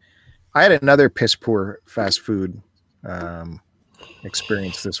 Anyways, I had another piss poor fast food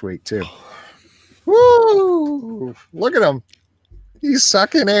experience this week too. Woo! Look at him. He's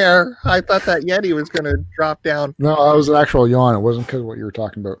sucking air. I thought that Yeti was going to drop down. No, that was an actual yawn. It wasn't because of what you were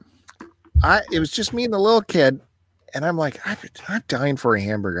talking about. It was just me and the little kid, and I'm like, I'm dying for a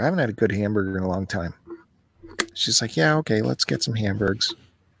hamburger. I haven't had a good hamburger in a long time. She's like, yeah, okay, let's get some hamburgers.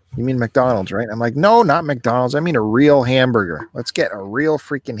 You mean McDonald's, right? I'm like, no, not McDonald's. I mean a real hamburger. Let's get a real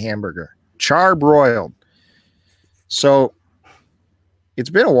freaking hamburger. Charbroiled. So it's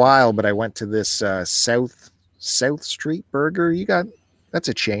been a while, but I went to this South Street Burger. That's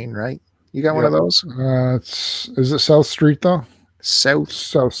a chain, right? You got one of those? Is it South Street though? South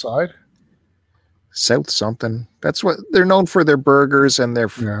Side? South something. That's what they're known for, their burgers and their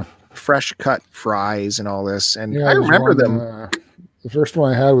fresh cut fries and all this. And I remember them. The first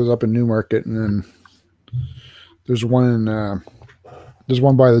one I had was up in Newmarket, and then there's one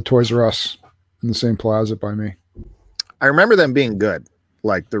by the Toys R Us in the same plaza by me. I remember them being good,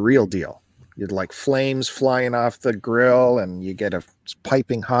 like the real deal. You'd like flames flying off the grill, and you get a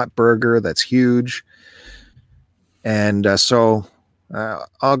piping hot burger that's huge. And so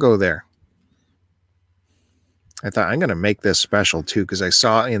I'll go there. I thought I'm going to make this special too, because I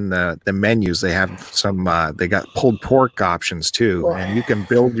saw in the menus they have some they got pulled pork options too, and you can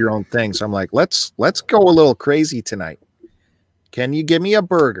build your own thing. So I'm like, let's go a little crazy tonight. Can you give me a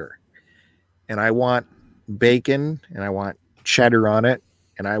burger? And I want bacon, and I want cheddar on it,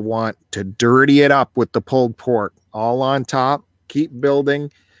 and I want to dirty it up with the pulled pork all on top. Keep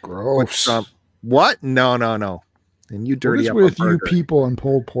building. Gross. What? No. And you dirty up with a burger. You people and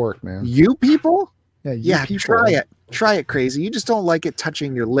pulled pork, man. You people? Yeah, Try it, crazy. You just don't like it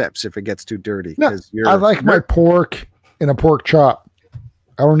touching your lips if it gets too dirty. No, I like my pork in a pork chop.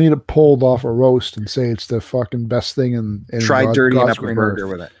 I don't need it pulled off a roast and say it's the fucking best thing in try dirtying up a burger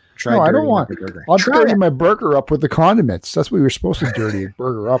with it. I don't want. I'll dirty my burger up with the condiments. That's what you're supposed to dirty a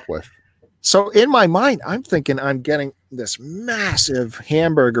burger up with. So in my mind, I'm thinking I'm getting this massive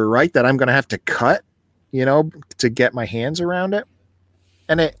hamburger, right? That I'm going to have to cut, to get my hands around it.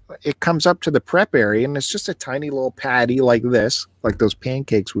 And it comes up to the prep area, and it's just a tiny little patty like this, like those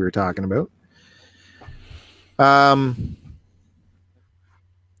pancakes we were talking about.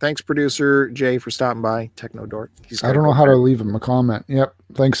 Thanks, producer Jay, for stopping by. Techno Dork. I don't know how to leave him a comment. Yep.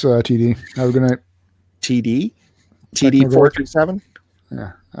 Thanks, TD. Have a good night. TD 437.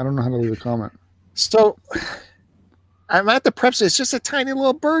 Yeah, I don't know how to leave a comment. So I'm at the prep. It's just a tiny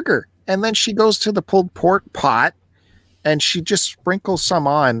little burger, and then she goes to the pulled pork pot. And she just sprinkles some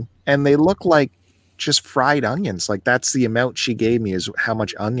on, and they look like just fried onions. Like that's the amount she gave me is how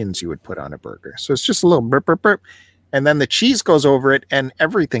much onions you would put on a burger. So it's just a little burp, burp, burp. And then the cheese goes over it, and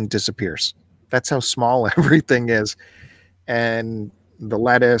everything disappears. That's how small everything is. And the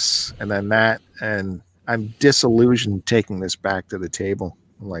lettuce, and then that. And I'm disillusioned taking this back to the table.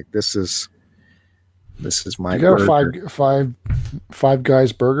 I'm like, this is my burger. You got five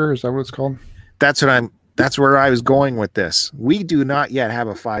guys burger? Is that what it's called? That's where I was going with this. We do not yet have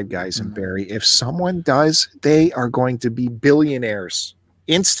a Five Guys in Barrie. If someone does, they are going to be billionaires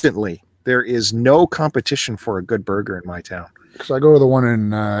instantly. There is no competition for a good burger in my town. Because I go to the one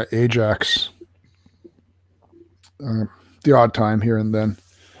in Ajax the odd time here and then.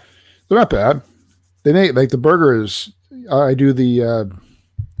 They're not bad. They make like the burger is. I do the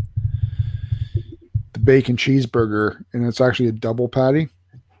bacon cheeseburger, and it's actually a double patty.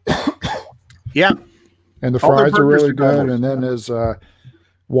 Yeah. And the fries are really good. And then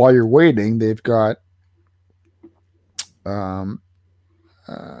while you're waiting, they've got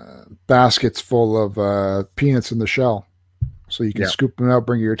baskets full of peanuts in the shell. So you can scoop them out,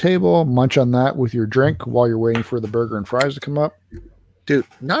 bring to your table, munch on that with your drink while you're waiting for the burger and fries to come up. Dude,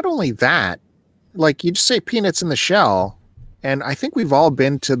 not only that, like you just say peanuts in the shell. And I think we've all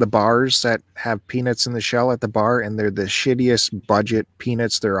been to the bars that have peanuts in the shell at the bar, and they're the shittiest budget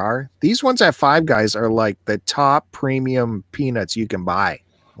peanuts there are. These ones at Five Guys are like the top premium peanuts you can buy.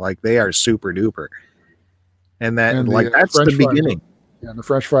 Like they are super duper. And that's the beginning. Yeah, the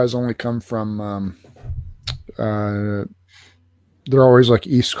French fries only come from, they're always like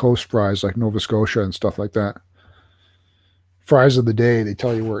East Coast fries, like Nova Scotia and stuff like that. Fries of the day, they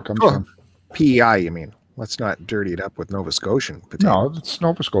tell you where it comes from. PEI, you mean? let's not dirty it up with Nova Scotian potato. No, it's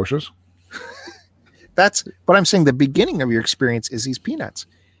Nova Scotia's. That's what I'm saying. The beginning of your experience is these peanuts.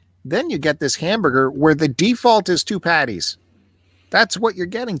 Then you get this hamburger where the default is 2 patties. That's what you're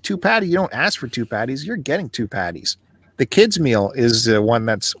getting, 2 patties. You don't ask for 2 patties. You're getting 2 patties. The kids' meal is the one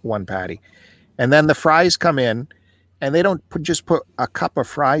that's 1 patty. And then the fries come in, and they don't just put a cup of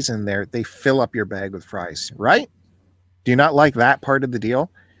fries in there. They fill up your bag with fries, right? Do you not like that part of the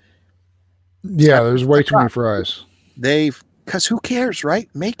deal? Yeah, there's way too many fries. Because who cares, right?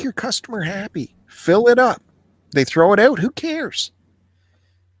 Make your customer happy. Fill it up. They throw it out. Who cares?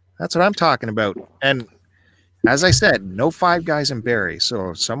 That's what I'm talking about. And as I said, no Five Guys in Barrie. So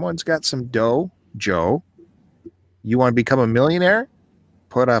if someone's got some dough, Joe, you want to become a millionaire?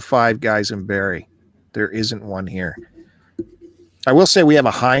 Put a Five Guys in Barrie. There isn't one here. I will say we have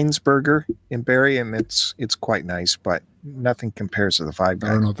a Heinz burger in Barrie, and it's quite nice, but nothing compares to the Five Guys.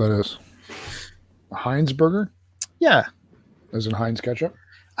 I don't know what that is. A Heinz burger? Yeah. As in Heinz ketchup?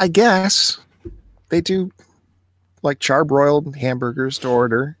 I guess they do like charbroiled hamburgers to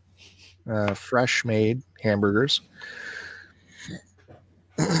order, fresh made hamburgers.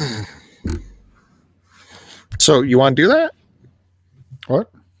 So you want to do that?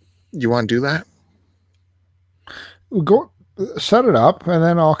 What? You want to do that? We'll go set it up, and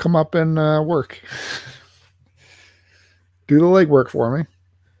then I'll come up and work. Do the legwork for me.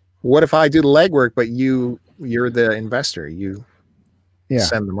 What if I do the legwork, but you're the investor? You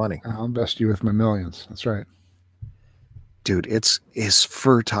send the money. I'll invest you with my millions. That's right. Dude, it's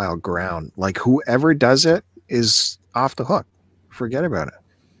fertile ground. Like whoever does it is off the hook. Forget about it.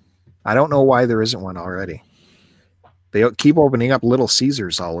 I don't know why there isn't one already. They keep opening up Little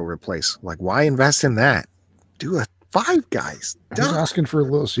Caesars all over the place. Like, why invest in that? Do a Five Guys. Who's asking for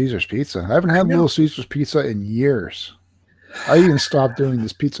Little Caesars pizza? I haven't had Little Caesars pizza in years. I even stopped doing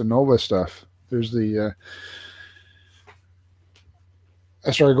this Pizza Nova stuff. There's the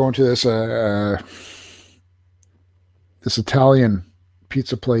I started going to this Italian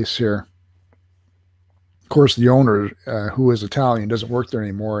pizza place here. Of course, the owner, who is Italian, doesn't work there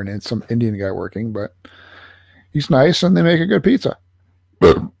anymore, and it's some Indian guy working, but he's nice, and they make a good pizza.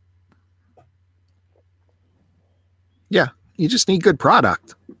 Yeah, you just need good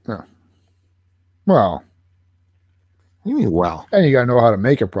product. Yeah. Well, you mean well, and you got to know how to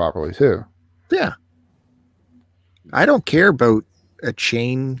make it properly too. Yeah. I don't care about a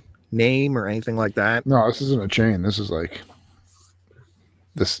chain name or anything like that. No, this isn't a chain. This is like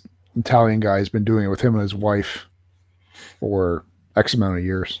this Italian guy has been doing it with him and his wife for X amount of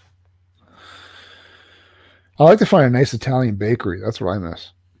years. I like to find a nice Italian bakery. That's what I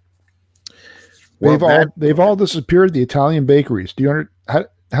miss. Well, they've all disappeared, the Italian bakeries. Do you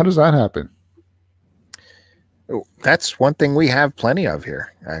how does that happen? That's one thing we have plenty of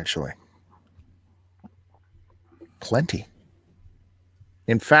here, actually. Plenty.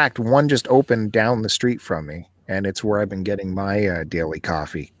 In fact, one just opened down the street from me, and it's where I've been getting my daily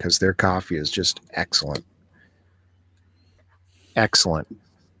coffee, because their coffee is just excellent. Excellent.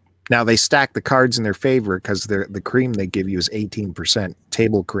 Now, they stack the cards in their favor because the cream they give you is 18%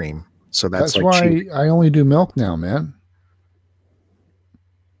 table cream. So that's like why cheap. I only do milk now, man.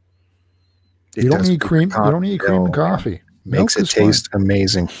 You don't need cream. You don't need cream in coffee. Makes it taste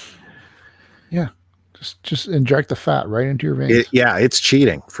amazing. Yeah. Just inject the fat right into your veins. It's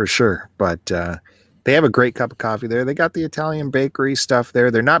cheating for sure. But they have a great cup of coffee there. They got the Italian bakery stuff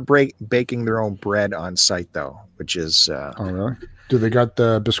there. They're not baking their own bread on site, though, which is... oh, really? Do they got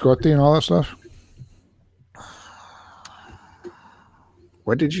the biscotti and all that stuff?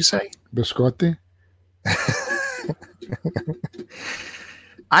 What did you say? Biscotti?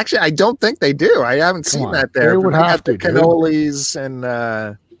 Actually, I don't think they do. I haven't seen that there. They would have to. Cannolis and,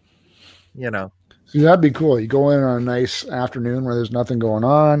 See, that'd be cool. You go in on a nice afternoon where there's nothing going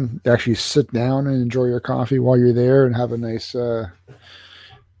on. You actually sit down and enjoy your coffee while you're there and have a nice, you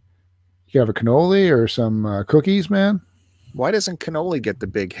have a cannoli or some cookies, man. Why doesn't cannoli get the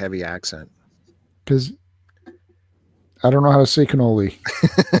big, heavy accent? Because I don't know how to say cannoli.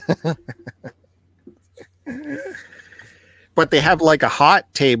 But they have like a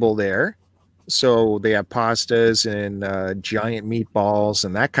hot table there. So they have pastas and giant meatballs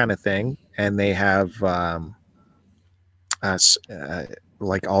and that kind of thing. And they have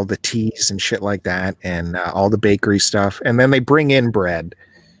like all the teas and shit like that and all the bakery stuff. And then they bring in bread.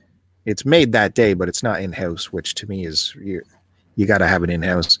 It's made that day, but it's not in-house, which to me is you got to have it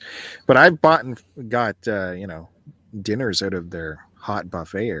in-house. But I've bought and got, dinners out of their hot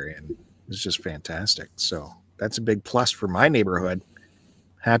buffet area, and it's just fantastic. So that's a big plus for my neighborhood.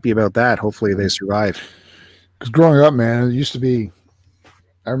 Happy about that. Hopefully they survive. Because growing up, man, it used to be,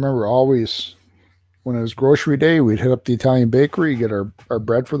 I remember always when it was grocery day, we'd hit up the Italian bakery, get our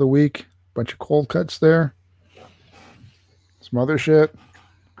bread for the week, bunch of cold cuts there, some other shit.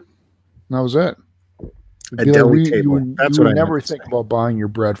 And that was it. A deli table. You would never think about buying your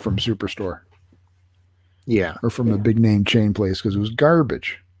bread from Superstore. Yeah. Or from the big name chain place because it was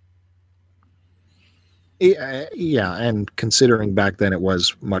garbage. Yeah, and considering back then it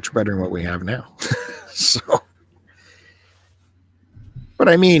was much better than what we have now. So, but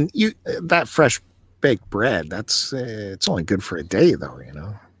I mean, that fresh baked bread, that's it's only good for a day though, you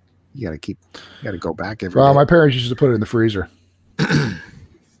know. You gotta go back every day. My parents used to put it in the freezer.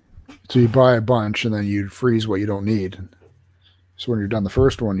 So you buy a bunch and then you freeze what you don't need. So when you're done the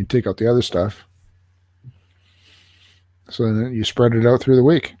first one, you take out the other stuff. So then you spread it out through the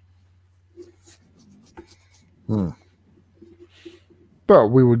week.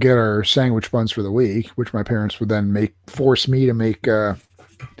 But we would get our sandwich buns for the week, which my parents would then force me to make our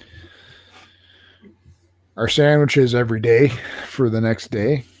sandwiches every day for the next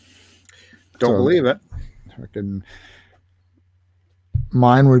day. Don't believe it.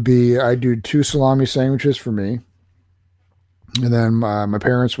 Mine would be, I do 2 salami sandwiches for me. And then my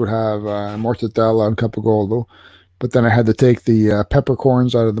parents would have mortadella and capogoldo. But then I had to take the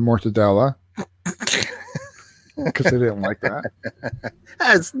peppercorns out of the mortadella. Because they didn't like that.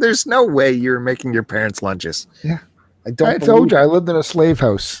 There's no way you're making your parents' lunches. Yeah. I told you, I lived in a slave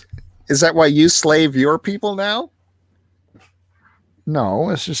house. Is that why you slave your people now? No,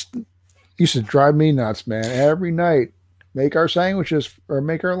 it's just, used to drive me nuts, man. Every night, make our sandwiches or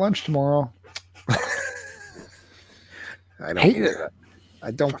make our lunch tomorrow. I don't believe it.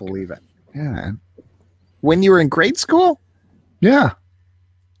 I don't believe it. Yeah, man. When you were in grade school? Yeah.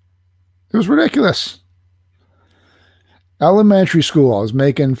 It was ridiculous. Elementary school, I was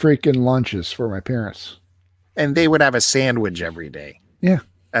making freaking lunches for my parents. And they would have a sandwich every day. Yeah.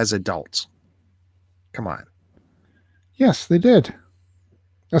 As adults. Come on. Yes, they did.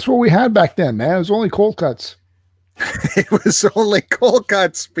 That's what we had back then, man. It was only cold cuts. It was only cold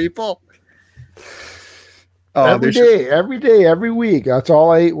cuts, people. Oh, every day, every week. That's all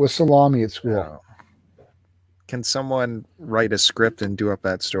I ate was salami at school. Oh. Can someone write a script and do up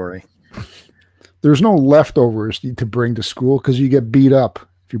that story? There's no leftovers to bring to school because you get beat up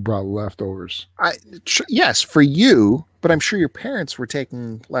if you brought leftovers. Yes, for you, but I'm sure your parents were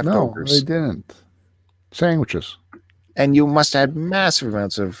taking leftovers. No, they didn't. Sandwiches. And you must have had massive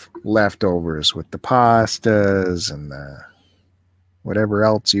amounts of leftovers with the pastas and the whatever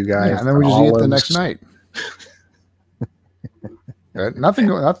else you guys. Yeah, and then we just eat it the next night. Nothing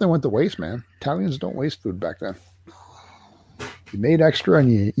went to waste, man. Italians don't waste food back then. You made extra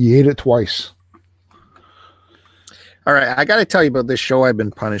and you ate it twice. All right, I got to tell you about this show I've been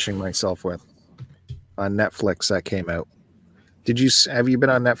punishing myself with on Netflix that came out. Have you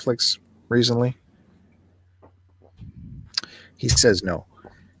been on Netflix recently? He says no.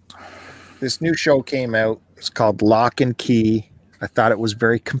 This new show came out. It's called Lock and Key. I thought it was a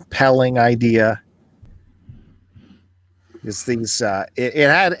very compelling idea. It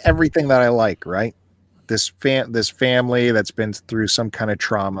had everything that I like, right? This family that's been through some kind of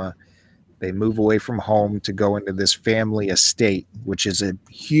trauma. They move away from home to go into this family estate, which is a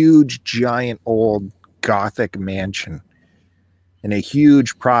huge, giant, old Gothic mansion and a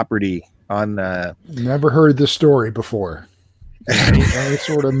huge property on the. Never heard this story before. Any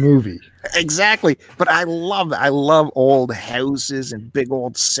sort of movie. Exactly, but I love it. I love old houses and big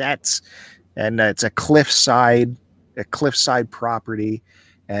old sets, and it's a cliffside property,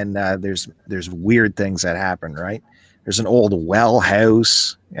 and there's weird things that happen. Right, there's an old well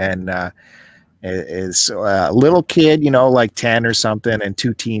house, and it's a little kid, like 10 or something, and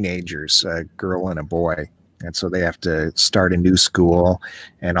 2 teenagers, a girl and a boy, and so they have to start a new school,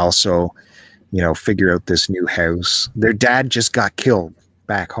 and also, figure out this new house. Their dad just got killed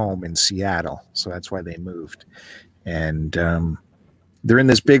back home in Seattle, so that's why they moved, and they're in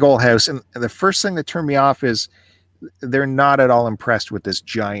this big old house, and the first thing that turned me off is they're not at all impressed with this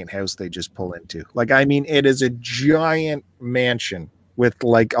giant house they just pull into. It is a giant mansion with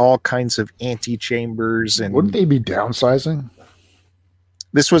all kinds of antechambers. And wouldn't they be downsizing?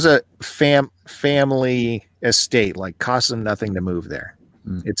 This was a family estate, cost them nothing to move there.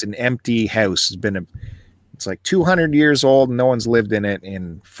 It's an empty house. It's 200 years old. And no one's lived in it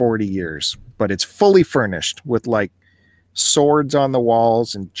in 40 years, but it's fully furnished with swords on the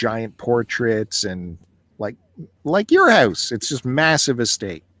walls and giant portraits and like your house. It's just massive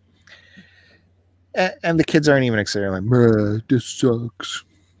estate. And the kids aren't even excited. This sucks.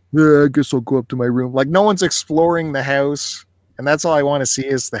 I guess I'll go up to my room. No one's exploring the house. And that's all I want to see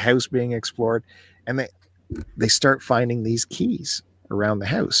is the house being explored. And they start finding these keys around the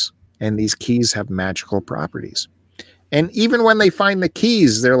house and these keys have magical properties. And even when they find the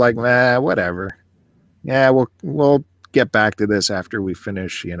keys, they're like, nah, whatever. Yeah, we'll get back to this after we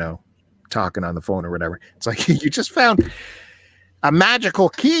finish, talking on the phone or whatever. It's like, you just found a magical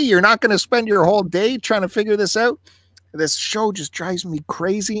key. You're not going to spend your whole day trying to figure this out. This show just drives me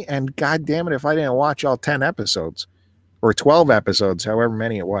crazy. And God damn it, if I didn't watch all 10 episodes or 12 episodes, however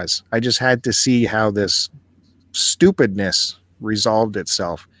many it was, I just had to see how this stupidness resolved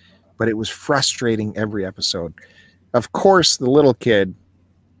itself. But it was frustrating every episode. Of course, the little kid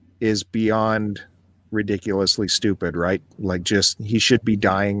is beyond ridiculously stupid, right? Like, just he should be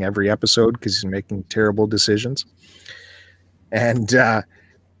dying every episode because he's making terrible decisions. And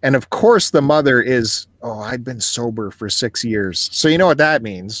of course, the mother is, I'd been sober for 6 years. So you know what that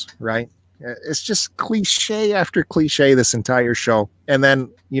means, right? It's just cliche after cliche this entire show. And then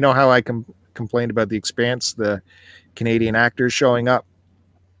you know how I complained about The Expanse, the Canadian actors showing up.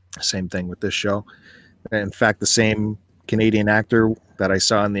 Same thing with this show. In fact, the same Canadian actor that I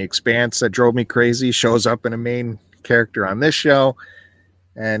saw in The Expanse that drove me crazy shows up in a main character on this show.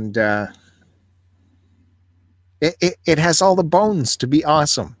 And it has all the bones to be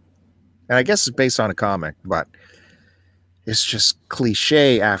awesome. And I guess it's based on a comic, but it's just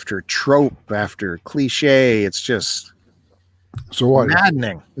cliche after trope after cliche. It's just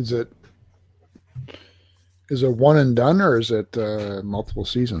maddening. Is it one and done, or is it multiple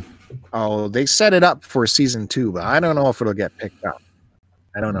season? Oh, they set it up for season 2, but I don't know if it'll get picked up.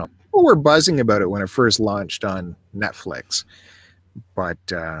 I don't know. People were buzzing about it when it first launched on Netflix, but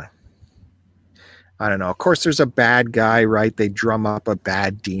I don't know. Of course, there's a bad guy, right? They drum up a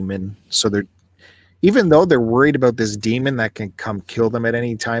bad demon, so even though they're worried about this demon that can come kill them at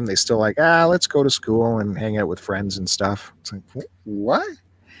any time, they still like, let's go to school and hang out with friends and stuff. It's like, what?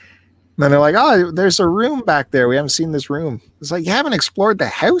 And then they're like, there's a room back there. We haven't seen this room. It's like, you haven't explored the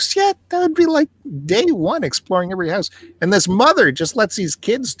house yet? That would be like day one, exploring every house. And this mother just lets these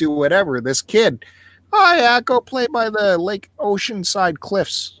kids do whatever. This kid, go play by the Lake Oceanside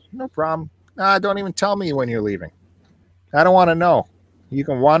cliffs. No problem. Don't even tell me when you're leaving. I don't want to know. You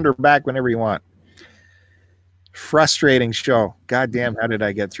can wander back whenever you want. Frustrating show. God damn, how did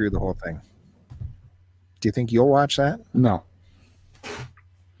I get through the whole thing? Do you think you'll watch that? No.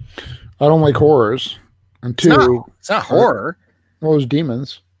 I don't like horrors. And two, it's not horror. Those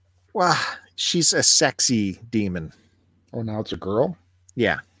demons. Well, she's a sexy demon. Oh, now it's a girl?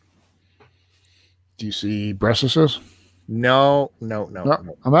 Yeah. Do you see breastises? No.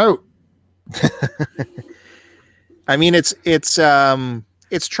 I'm out. I mean, it's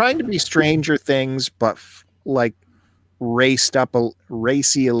trying to be Stranger Things, but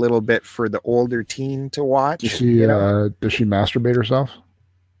racy a little bit for the older teen to watch. Does she masturbate herself?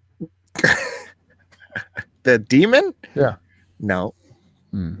 The demon? Yeah. No.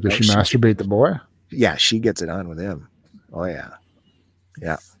 Does she masturbate the boy? Yeah, she gets it on with him. Oh yeah.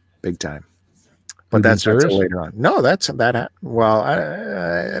 Yeah. Big time. But that's later on. No, well,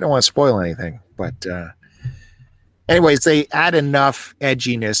 I don't want to spoil anything, but anyways, they add enough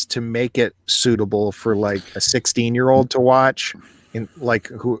edginess to make it suitable for like a 16-year-old to watch, in like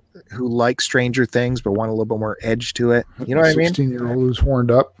who likes Stranger Things but want a little bit more edge to it. You know what I mean? 16-year-old who's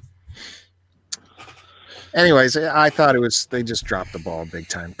horned up. Anyways, I thought they just dropped the ball big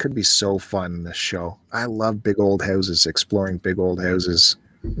time. Could be so fun, this show. I love big old houses, exploring big old houses.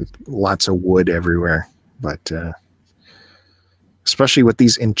 Lots of wood everywhere. But especially with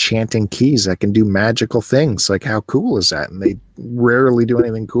these enchanting keys that can do magical things. Like, how cool is that? And they rarely do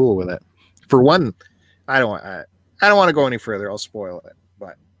anything cool with it. For one, I don't want to go any further. I'll spoil it.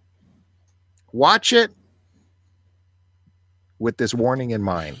 But watch it with this warning in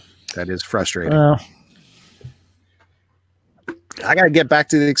mind. That is frustrating. I got to get back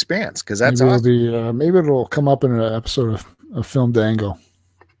to The Expanse because that's awesome. Maybe it'll come up in an episode of Film Dango.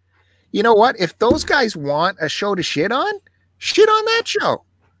 You know what? If those guys want a show to shit on that show.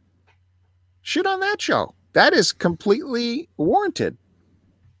 Shit on that show. That is completely warranted.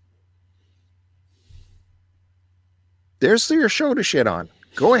 There's your show to shit on.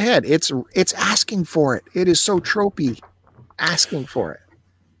 Go ahead. It's asking for it. It is so tropey. Asking for it.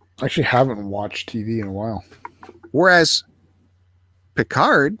 I actually haven't watched TV in a while. Whereas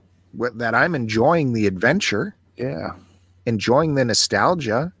Picard, that I'm enjoying the adventure. Yeah. Enjoying the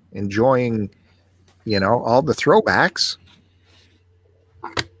nostalgia. Enjoying, all the throwbacks.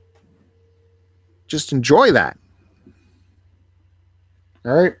 Just enjoy that.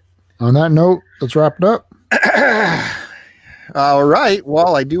 All right. On that note, let's wrap it up. All right.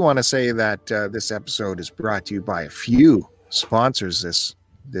 Well, I do want to say that this episode is brought to you by a few sponsors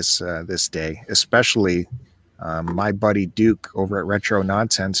this day, especially my buddy Duke over at Retro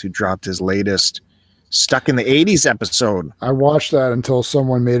Nonsense, who dropped his latest Stuck in the 80s episode. I watched that until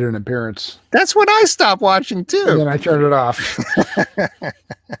someone made an appearance. That's when I stopped watching too. And then I turned it off.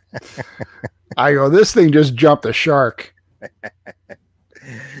 I go, this thing just jumped the shark.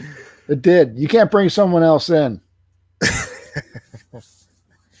 It did. You can't bring someone else in.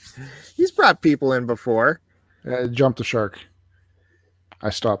 He's brought people in before. It jumped the shark.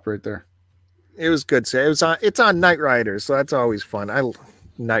 I stopped right there. It was good. It's on Knight Rider, so that's always fun.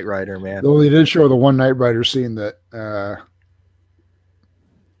 Knight Rider, man. Though they did show the one Knight Rider scene that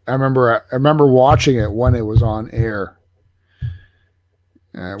I remember watching it when it was on air.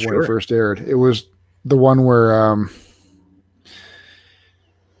 When it first aired. It was the one where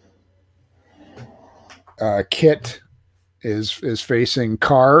Kit is facing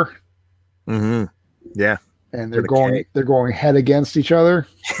Carr. Mm-hmm. Yeah. And they're going head against each other.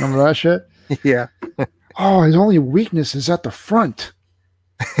 Remember that shit? Yeah. Oh, his only weakness is at the front.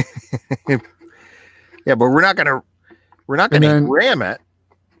 Yeah, but we're not gonna ram it.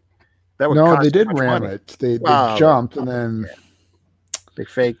 They did ram it. They jumped and then they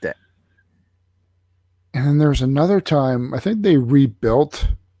faked it. And then there's another time, I think they rebuilt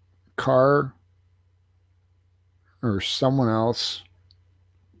Carr or someone else,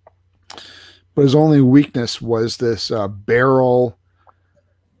 but his only weakness was this barrel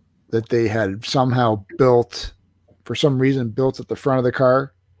that they had somehow built, for some reason, built at the front of the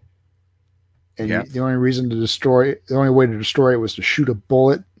car. And the only way to destroy it was to shoot a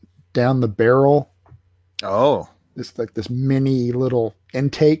bullet down the barrel. Oh, it's like this mini little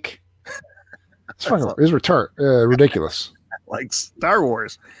intake. It's ridiculous. Like Star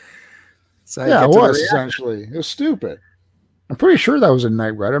Wars. So yeah, it was essentially. It was stupid. I'm pretty sure that was a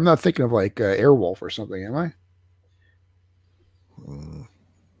Knight Rider. I'm not thinking of like Airwolf or something, am I?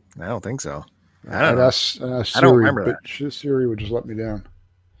 I don't think so. I don't know. Siri, I don't remember that. Siri would just let me down.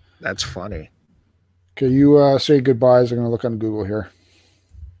 That's funny. Okay, you say goodbyes. I'm going to look on Google here.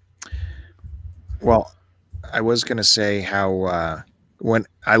 Well, I was going to say how when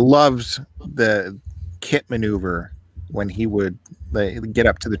I loved the Kit maneuver when they get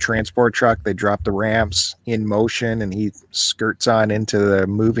up to the transport truck, they drop the ramps in motion and he skirts on into the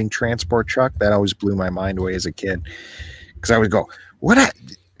moving transport truck. That always blew my mind away as a kid, because I would go,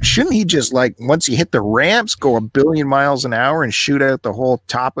 shouldn't he just, like, once you hit the ramps, go 1 billion miles an hour and shoot out the whole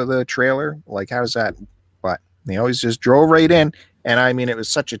top of the trailer? Like, how's that? But he always just drove right in. And I mean, it was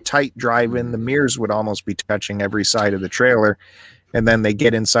such a tight drive in, the mirrors would almost be touching every side of the trailer. And then they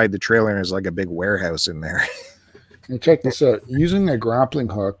get inside the trailer and there's like a big warehouse in there. And check this out. Using a grappling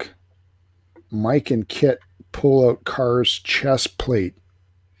hook, Mike and Kit pull out Carr's chest plate,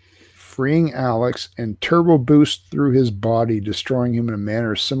 freeing Alex, and turbo boost through his body, destroying him in a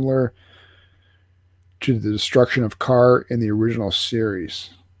manner similar to the destruction of Carr in the original series.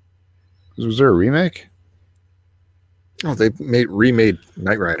 Was there a remake? Oh, they remade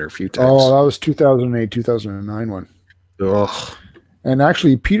Knight Rider a few times. Oh, that was 2008, 2009 one. Ugh. And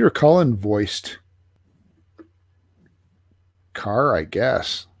actually, Peter Cullen voiced Carr, I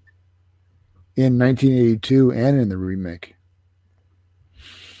guess, in 1982 and in the remake.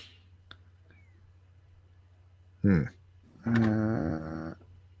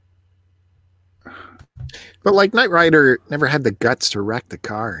 But like Knight Rider never had the guts to wreck the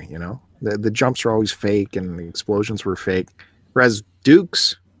car, you know? The jumps were always fake and the explosions were fake. Whereas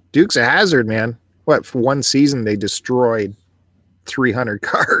Duke's a hazard, man. What, for one season they destroyed 300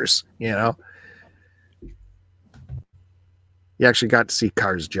 cars, you know? You actually got to see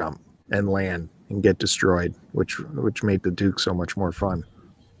cars jump and land and get destroyed, which made the Duke so much more fun.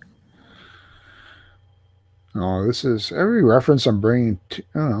 Oh, this is every reference I'm bringing to,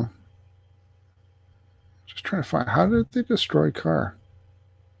 I don't know. Just trying to find, how did they destroy Carr?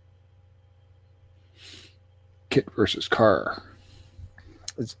 Kit versus Carr.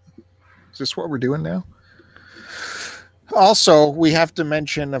 Is this what we're doing now? Also, we have to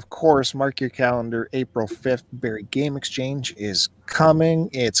mention, of course, mark your calendar, April 5th, Barrie Game Exchange is coming.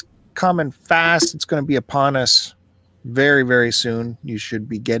 It's coming fast. It's going to be upon us very, very soon. You should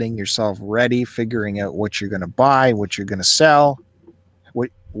be getting yourself ready, figuring out what you're going to buy, what you're going to sell,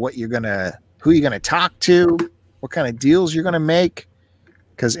 who you're going to talk to, what kind of deals you're going to make,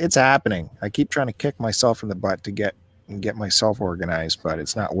 because it's happening. I keep trying to kick myself in the butt to get myself organized, but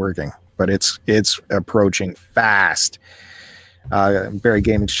it's not working. But it's approaching fast. Barrie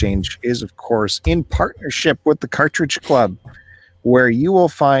Game Exchange is, of course, in partnership with the Cartridge Club, where you will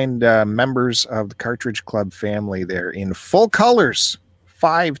find members of the Cartridge Club family there in full colors.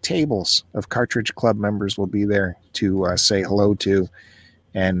 5 tables of Cartridge Club members will be there to say hello to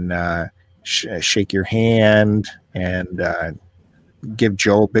and shake your hand and give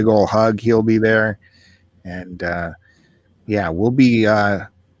Joe a big old hug. He'll be there, and yeah, we'll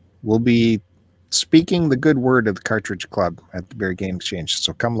be speaking the good word of the Cartridge Club at the Barrie Game Exchange.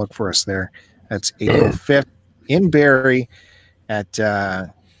 So come look for us there. That's April 5th in Barrie at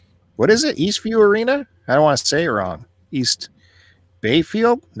what is it? Eastview Arena? I don't want to say it wrong. East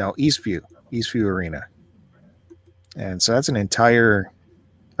Bayfield? No, Eastview Arena. And so that's an entire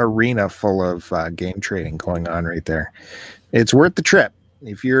arena full of game trading going on right there. It's worth the trip.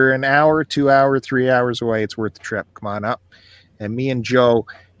 If you're an hour, 2 hour, 3 hours away, it's worth the trip. Come on up. And me and Joe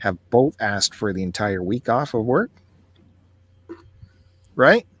have both asked for the entire week off of work.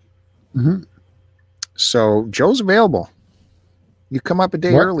 Right? Mm-hmm. So Joe's available. You come up a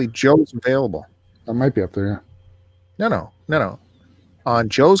day early, Joe's available. I might be up there, yeah. No. On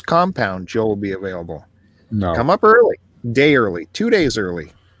Joe's compound, Joe will be available. No. Come up early, day early, 2 days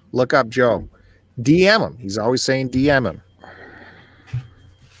early. Look up Joe. DM him. He's always saying DM him.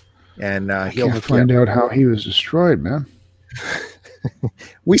 And he'll find out how he was destroyed, man.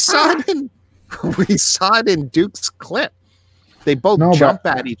 We saw it in Duke's clip. They both jump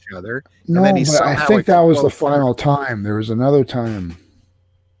at each other. No, and then but I think that was the final time. There was another time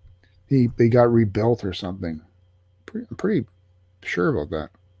they got rebuilt or something. I'm pretty sure about that.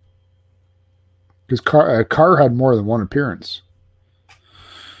 Because Carr had more than one appearance.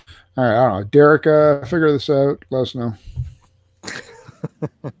 All right, I don't know. Derek, figure this out. Let us know.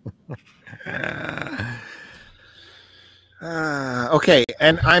 Okay,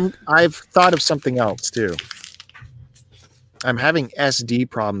 and I've thought of something else too. I'm having SD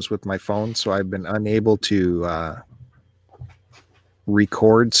problems with my phone, so I've been unable to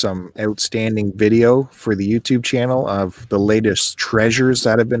record some outstanding video for the YouTube channel of the latest treasures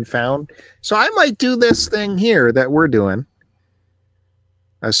that have been found. So I might do this thing here that we're doing,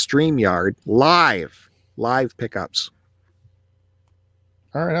 a StreamYard live pickups.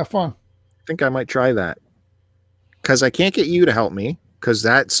 All right, have fun. I think I might try that because I can't get you to help me because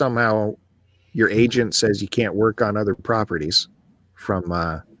that somehow your agent says you can't work on other properties from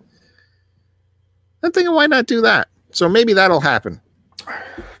I'm thinking, why not do that? So maybe that'll happen.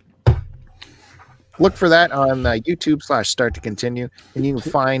 Look for that on YouTube/Start to Continue, and you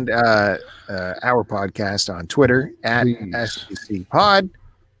can find our podcast on Twitter at STC Pod,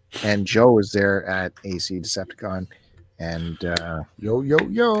 and Joe is there at AC Decepticon, and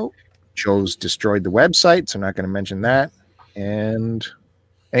yo. Joe's destroyed the website, so I'm not going to mention that. And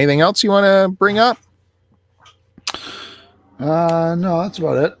anything else you want to bring up? No, that's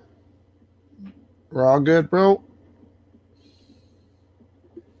about it. We're all good, bro.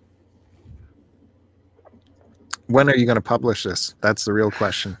 When are you going to publish this? That's the real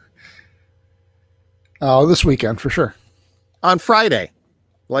question. Oh, this weekend for sure. On Friday,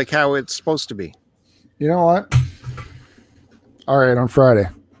 like how it's supposed to be. You know what? All right, on Friday.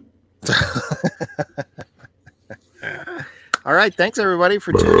 All right, thanks everybody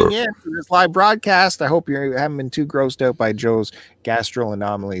for tuning in to this live broadcast. I hope you haven't been too grossed out by Joe's gastral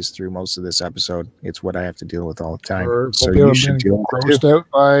anomalies through most of this episode. It's what I have to deal with all the time. So you should deal grossed out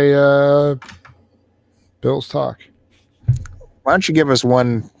by Bill's talk. Why don't you give us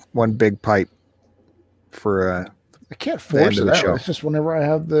one big pipe for I can't force it out. It's just whenever I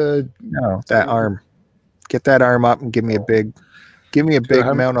have that arm. Get that arm up and give me a big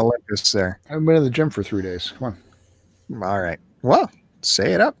Mount Olympus there. I haven't been in the gym for 3 days. Come on. All right. Well,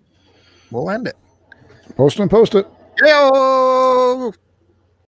 say it up. We'll end it. Post it. Yo!